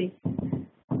 Dorothy.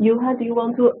 Juha, do you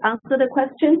want to answer the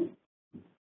question?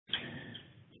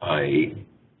 I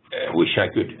wish I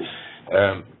could.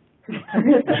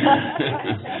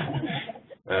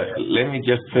 Let me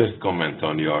just first comment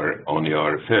on your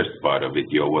first part of it,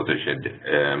 your watershed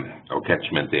or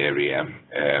catchment area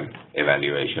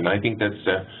evaluation. I think that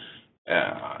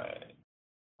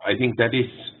is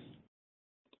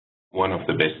one of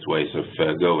the best ways of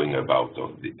going about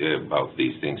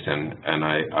these things, and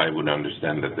I would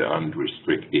understand that the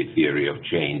unrestricted theory of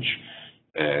change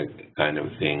kind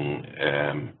of thing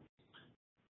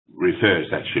refers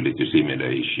actually to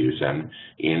similar issues. And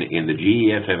in the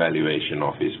GEF evaluation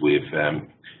office, we've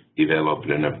developed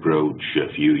an approach a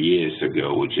few years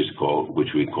ago,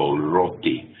 which we call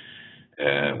ROTI,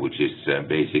 which is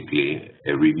basically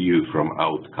a review from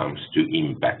outcomes to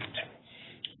impact.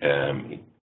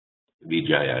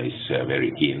 Vijaya is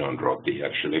very keen on ROTI,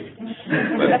 actually.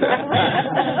 But,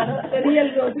 the real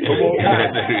ROTI. The real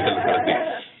ROTI.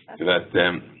 But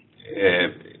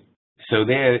so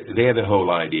there the whole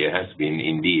idea has been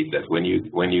indeed that when you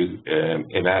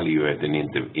evaluate an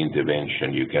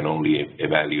intervention, you can only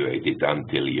evaluate it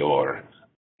until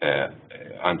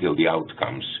the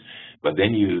outcomes. But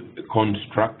then you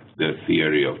construct the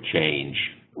theory of change,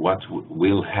 what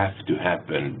will have to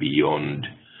happen beyond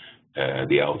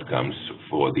the outcomes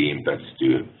for the impacts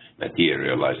to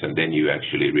materialize, and then you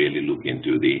actually really look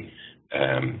into the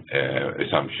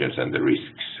assumptions and the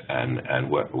risks and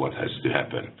what has to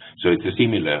happen. So it's a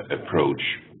similar approach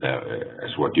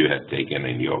as what you had taken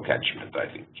in your catchment, I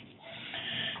think.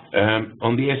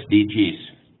 On the SDGs,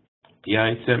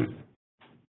 yeah,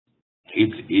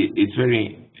 it's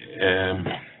very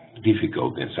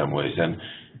difficult in some ways, and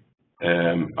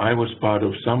I was part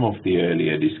of some of the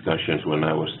earlier discussions when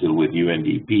I was still with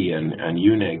UNDP and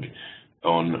UNEG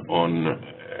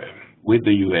with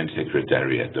the UN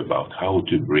Secretariat about how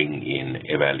to bring in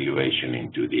evaluation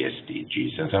into the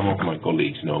SDGs. And some of my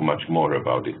colleagues know much more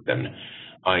about it than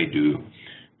I do.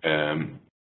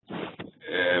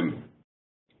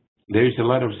 There is a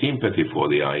lot of sympathy for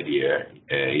the idea,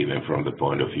 even from the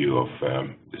point of view of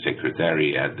the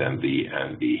Secretariat and the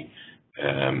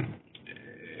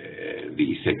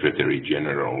Secretary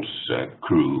General's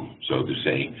crew, so to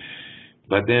say.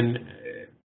 But then,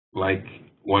 like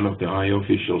one of the high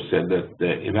officials said, that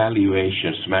the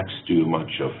evaluation smacks too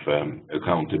much of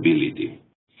accountability,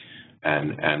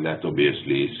 and that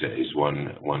obviously is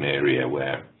one area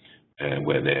where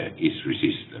there is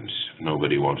resistance.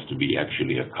 Nobody wants to be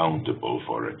actually accountable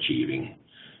for achieving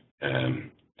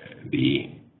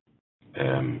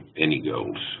any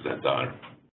goals that are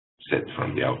set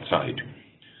from the outside.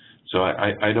 So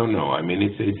I don't know. I mean,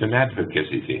 it's an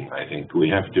advocacy thing. I think we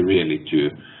have to really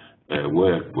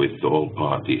work with all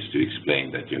parties to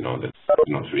explain that, that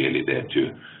we're not really there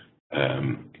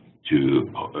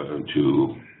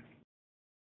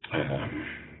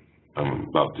I'm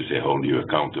about to say hold you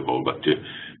accountable, but to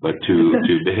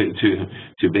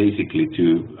basically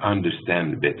to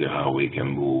understand better how we can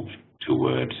move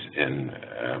towards and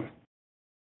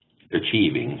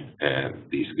achieving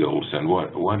these goals, and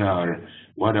what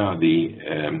are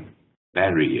the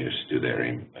barriers to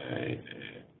their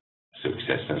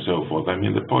success and so forth. I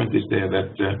mean, the point is there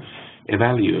that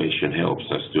evaluation helps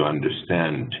us to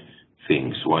understand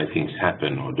things, why things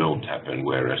happen or don't happen,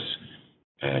 whereas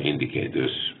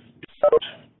indicators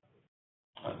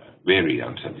very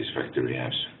unsatisfactory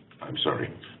answer. I'm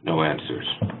sorry, no answers.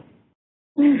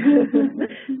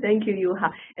 Thank you,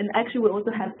 Juha. And actually, we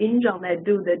also have Injong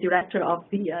Naidu, the director of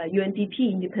the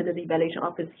UNDP Independent Evaluation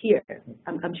Office here.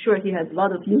 I'm sure he has a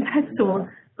lot of insights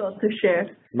to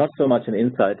share. Not so much an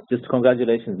insight, just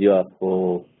congratulations, Juha,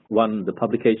 for one, the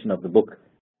publication of the book,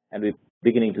 and we're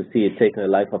beginning to see it take a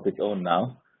life of its own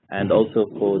now, and also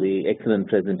for the excellent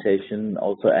presentation,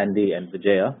 also Andy and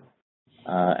Vijaya,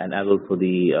 and Avil for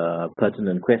the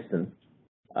pertinent questions.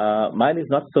 Mine is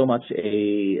not so much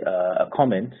a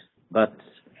comment, but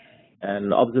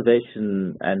an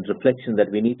observation and reflection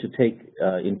that we need to take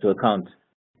into account.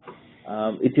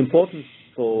 It's important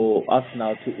for us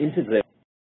now to integrate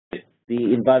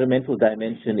the environmental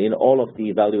dimension in all of the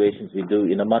evaluations we do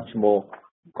in a much more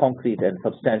concrete and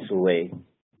substantial way.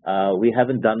 We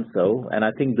haven't done so, and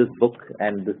I think this book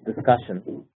and this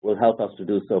discussion will help us to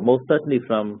do so, most certainly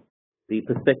from the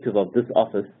perspective of this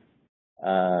office.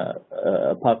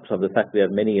 Apart from the fact we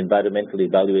have many environmental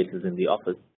evaluators in the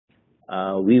office,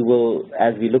 we will,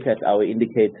 as we look at our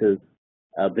indicators,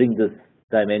 bring this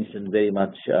dimension very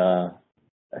much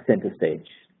center stage.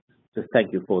 Just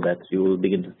thank you for that. You will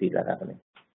begin to see that happening.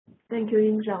 Thank you,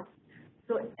 Injong.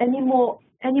 So, any more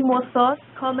thoughts,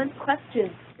 comments,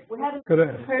 questions? We haven't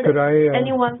heard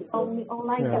anyone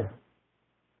online yet.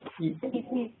 Please.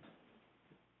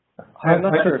 I'm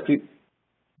not sure if you.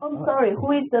 I'm sorry,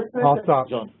 who is the person? I'll stop.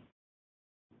 John.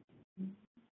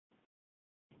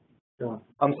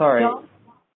 I'm sorry. John?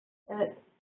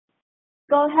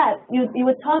 Go ahead. You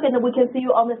were talking and we can see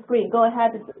you on the screen. Go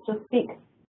ahead, just speak.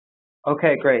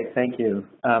 Okay, great. Thank you.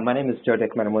 My name is Joe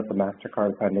Dickman. I'm with the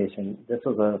MasterCard Foundation. This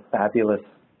was a fabulous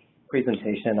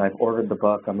presentation. I've ordered the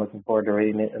book. I'm looking forward to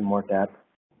reading it in more depth.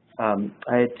 I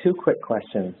had two quick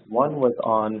questions. One was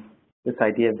on this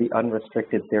idea of the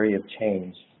unrestricted theory of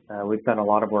change. We've done a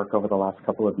lot of work over the last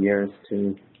couple of years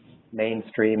to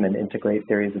mainstream and integrate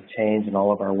theories of change in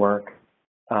all of our work.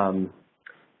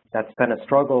 That's been a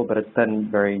struggle, but it's been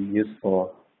very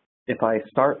useful. If I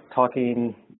start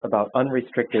talking about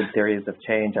unrestricted theories of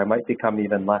change, I might become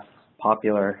even less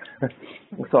popular.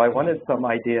 So I wanted some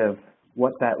idea of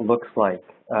what that looks like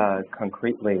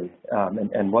concretely,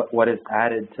 and what is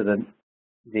added to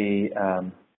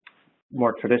the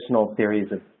more traditional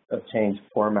theories of change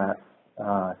format,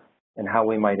 and how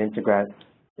we might integrate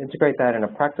that in a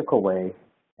practical way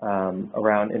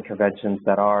around interventions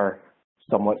that are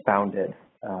somewhat bounded,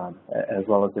 as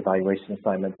well as evaluation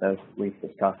assignments as we've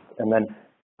discussed. And then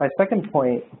my second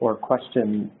point or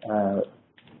question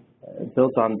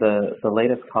builds on the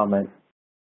latest comment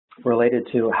related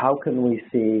to how can we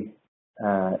see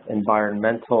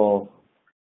environmental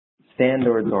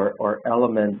standards or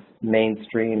elements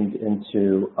mainstreamed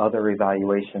into other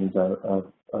evaluations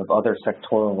of other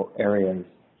sectoral areas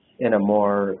in a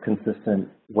more consistent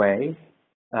way.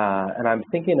 And I'm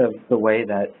thinking of the way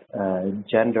that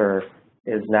gender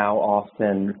is now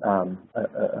often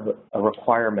a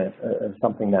requirement of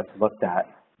something that's looked at.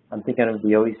 I'm thinking of the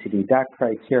OECD DAC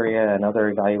criteria and other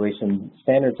evaluation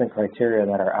standards and criteria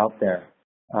that are out there.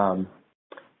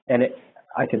 And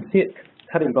I can see it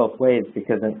cutting both ways,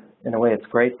 because in a way it's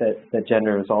great that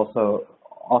gender is also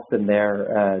often there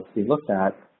to be looked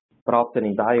at, but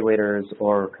often evaluators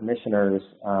or commissioners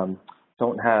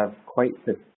don't have quite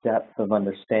the depth of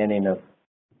understanding of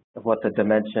what the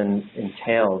dimension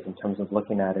entails in terms of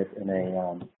looking at it in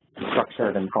a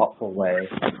structured and thoughtful way.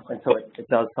 And so it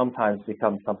does sometimes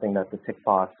become something that's a tick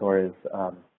box, or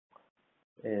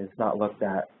is not looked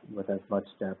at with as much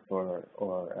depth or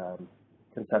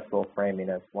conceptual framing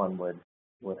as one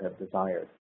would have desired.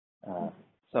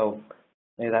 So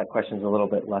maybe that question is a little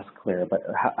bit less clear, but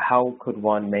how could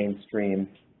one mainstream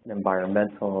an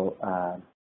environmental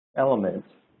element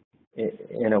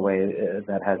in a way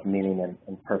that has meaning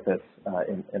and purpose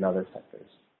in other sectors?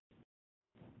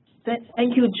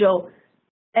 Thank you, Joe.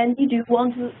 Andy, do you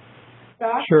want to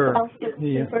start? Sure.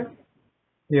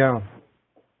 Yeah.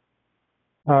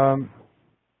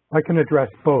 I can address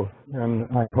both, and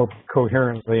I hope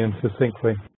coherently and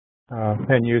succinctly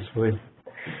and usefully.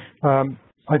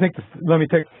 I think, let me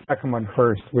take the second one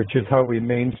first, which is how we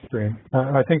mainstream.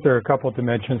 I think there are a couple of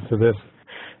dimensions to this.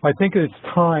 I think it's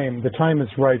time, the time is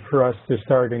right for us to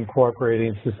start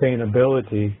incorporating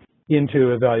sustainability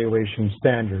into evaluation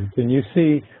standards. And you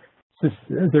see,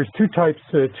 there's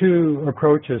two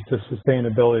approaches to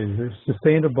sustainability. There's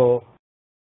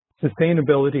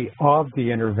sustainability of the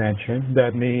intervention.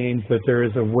 That means that there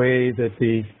is a way that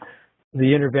the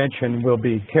intervention will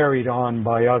be carried on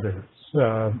by others,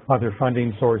 other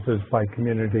funding sources, by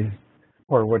communities,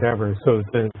 or whatever. So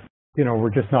that, you know, we're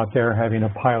just not there having a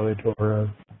pilot,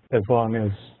 or as long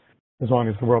as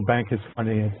the World Bank is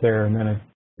funding, it's there, and then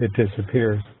it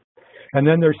disappears. And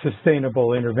then there's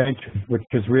sustainable intervention, which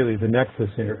is really the nexus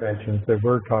interventions that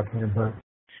we're talking about.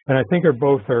 And I think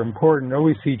both are important.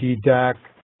 OECD DAC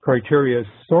criteria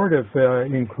sort of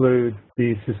include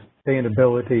the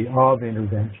sustainability of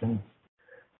interventions.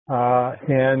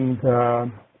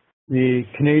 The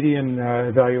Canadian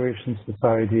Evaluation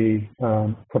Society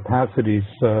capacities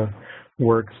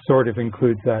work sort of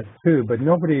includes that too, but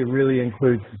nobody really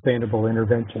includes sustainable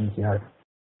interventions yet.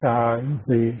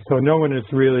 So no one is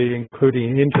really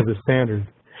including into the standards.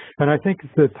 And I think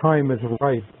the time is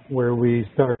right where we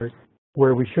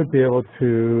should be able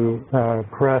to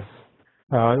press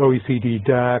OECD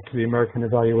DAC, the American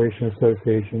Evaluation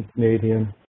Association,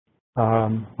 Canadian.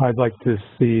 I'd like to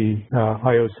see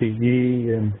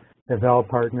IOCE and Eval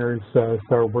partners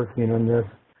start working on this.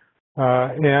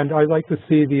 And I'd like to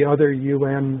see the other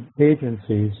UN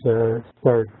agencies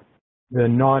the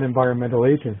non-environmental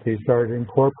agencies start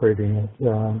incorporating it.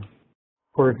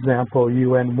 For example,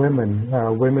 UN Women.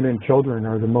 Women and children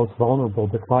are the most vulnerable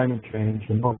to climate change,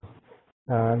 and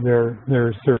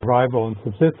their survival and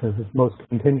subsistence is most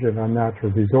contingent on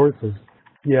natural resources.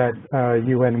 Yet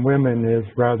UN Women is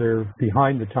rather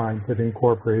behind the times at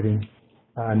incorporating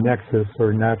nexus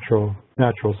or natural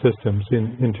systems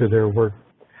into their work.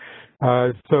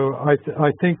 So I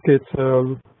think it's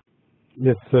a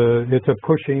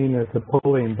pushing, it's a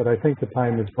pulling, but I think the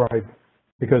time is right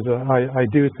because I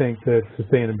do think that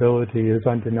sustainability is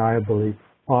undeniably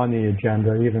on the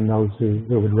agenda, even those who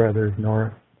would rather ignore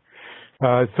it.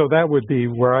 So that would be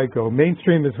where I go.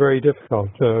 Mainstream is very difficult.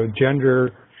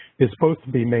 Gender is supposed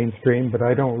to be mainstream, but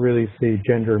I don't really see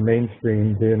gender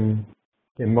mainstreamed in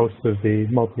most of the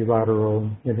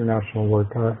multilateral international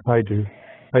work I do.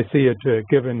 I see it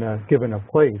given a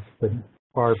place, but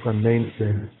far from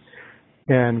mainstream.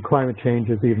 And climate change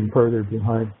is even further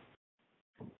behind.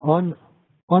 On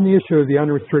the issue of the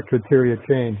unrestricted theory of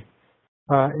change,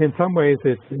 in some ways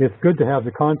it's good to have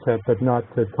the concept, but not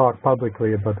to talk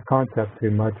publicly about the concept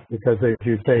too much, because as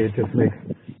you say, it just makes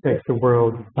the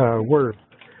world worse.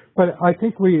 But I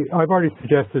think I've already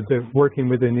suggested that working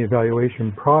within the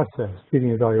evaluation process,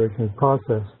 treating evaluation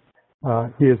process,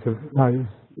 is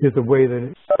a way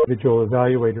that individual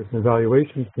evaluators and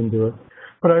evaluations can do it.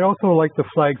 But I'd also like to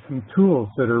flag some tools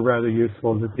that are rather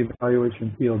useful that the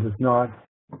evaluation field is not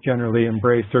generally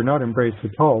embraced or not embraced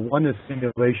at all. One is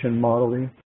simulation modeling.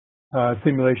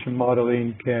 Simulation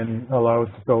modeling can allow us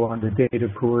to go onto data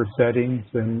poor settings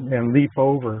and leap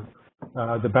over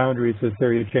the boundaries of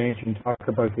theory of change and talk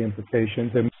about the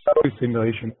implications and do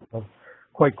simulation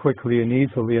quite quickly and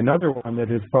easily. Another one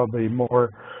that is probably more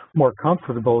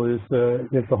comfortable is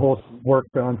the whole work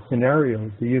on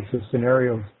scenarios, the use of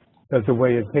scenarios as a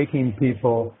way of taking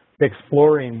people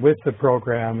exploring with the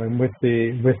program and with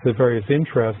the various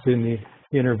interests in the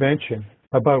intervention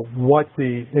about what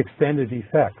the extended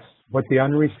effects, what the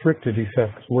unrestricted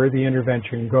effects, where the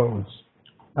intervention goes,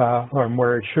 or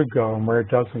where it should go and where it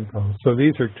doesn't go. So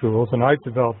these are tools, and I've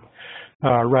developed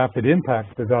rapid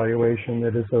impact evaluation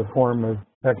that is a form of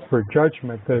expert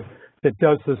judgment that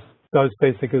does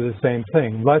basically the same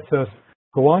thing. Lets us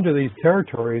go onto these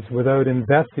territories without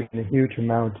investing a huge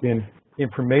amount in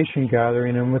information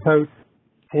gathering and without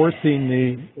forcing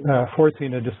a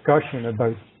discussion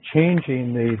about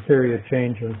changing the theory of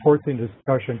change and forcing a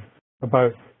discussion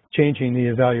about changing the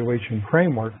evaluation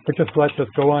framework, but just lets us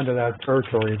go onto that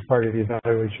territory as part of the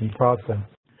evaluation process.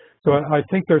 So I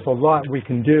think there's a lot we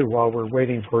can do while we're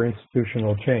waiting for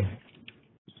institutional change.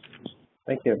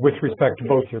 Thank you. With respect to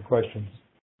both your questions.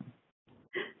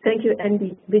 Thank you,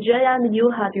 Andy. Vijaya and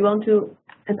Juha,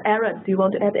 and Aaron, do you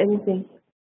want to add anything?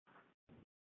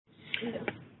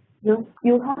 No,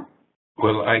 Juha?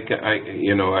 Well, I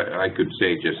could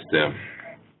say just,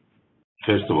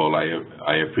 first of all,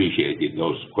 I appreciated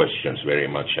those questions very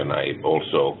much, and I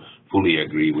also fully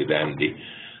agree with Andy.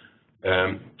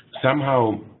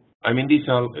 Somehow, I mean, these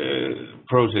are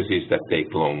processes that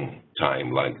take long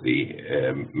time, like the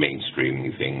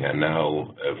mainstreaming thing, and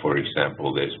now, for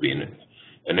example, there's been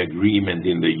an agreement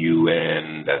in the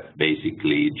UN that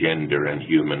basically gender and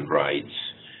human rights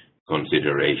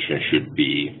consideration should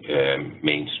be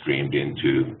mainstreamed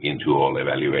into all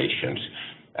evaluations.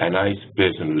 And I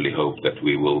personally hope that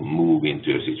we will move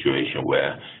into a situation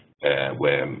where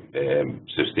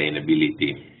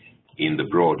sustainability in the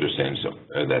broader sense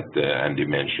that Andy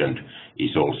mentioned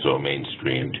is also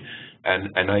mainstreamed.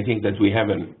 And I think that we have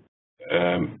an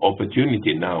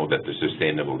opportunity now that the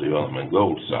Sustainable Development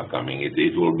Goals are coming.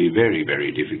 It will be very,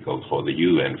 very difficult for the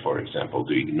UN, for example,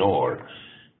 to ignore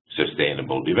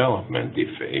sustainable development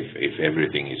if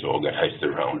everything is organized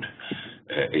around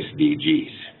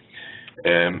SDGs.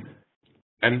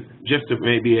 And just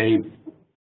maybe a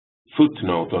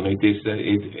footnote on it is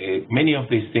that many of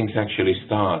these things actually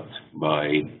start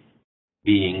by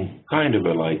being kind of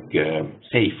like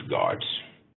safeguards.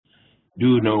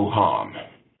 Do no harm.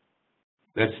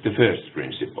 That's the first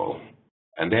principle.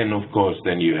 And then, of course,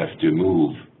 then you have to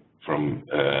move from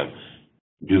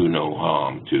do no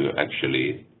harm to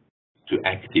actually to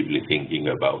actively thinking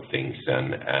about things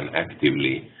and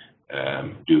actively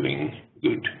doing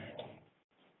good.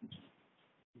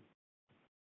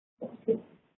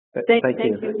 Thank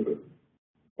you.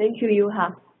 Thank you,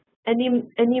 Juha.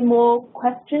 Any more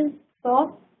questions,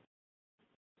 thoughts?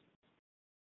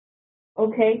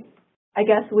 Okay. I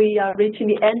guess we are reaching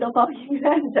the end of our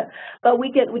event, but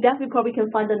we definitely probably can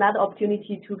find another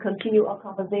opportunity to continue our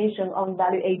conversation on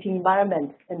evaluating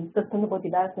environment and sustainable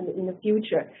development in the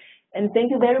future. And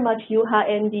thank you very much, Juha,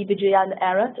 Andy, Vijaya, and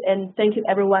Arat, and thank you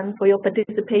everyone for your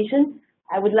participation.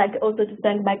 I would like also to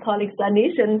thank my colleagues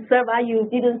Anish and Serva. You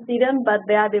didn't see them, but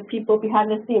they are the people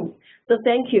behind the scenes. So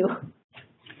thank you.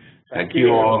 Thank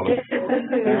you all.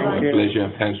 My pleasure.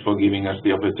 Thanks for giving us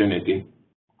the opportunity.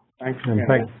 Thanks.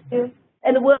 Thanks.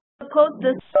 And we'll post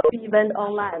this event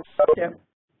online.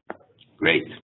 Great.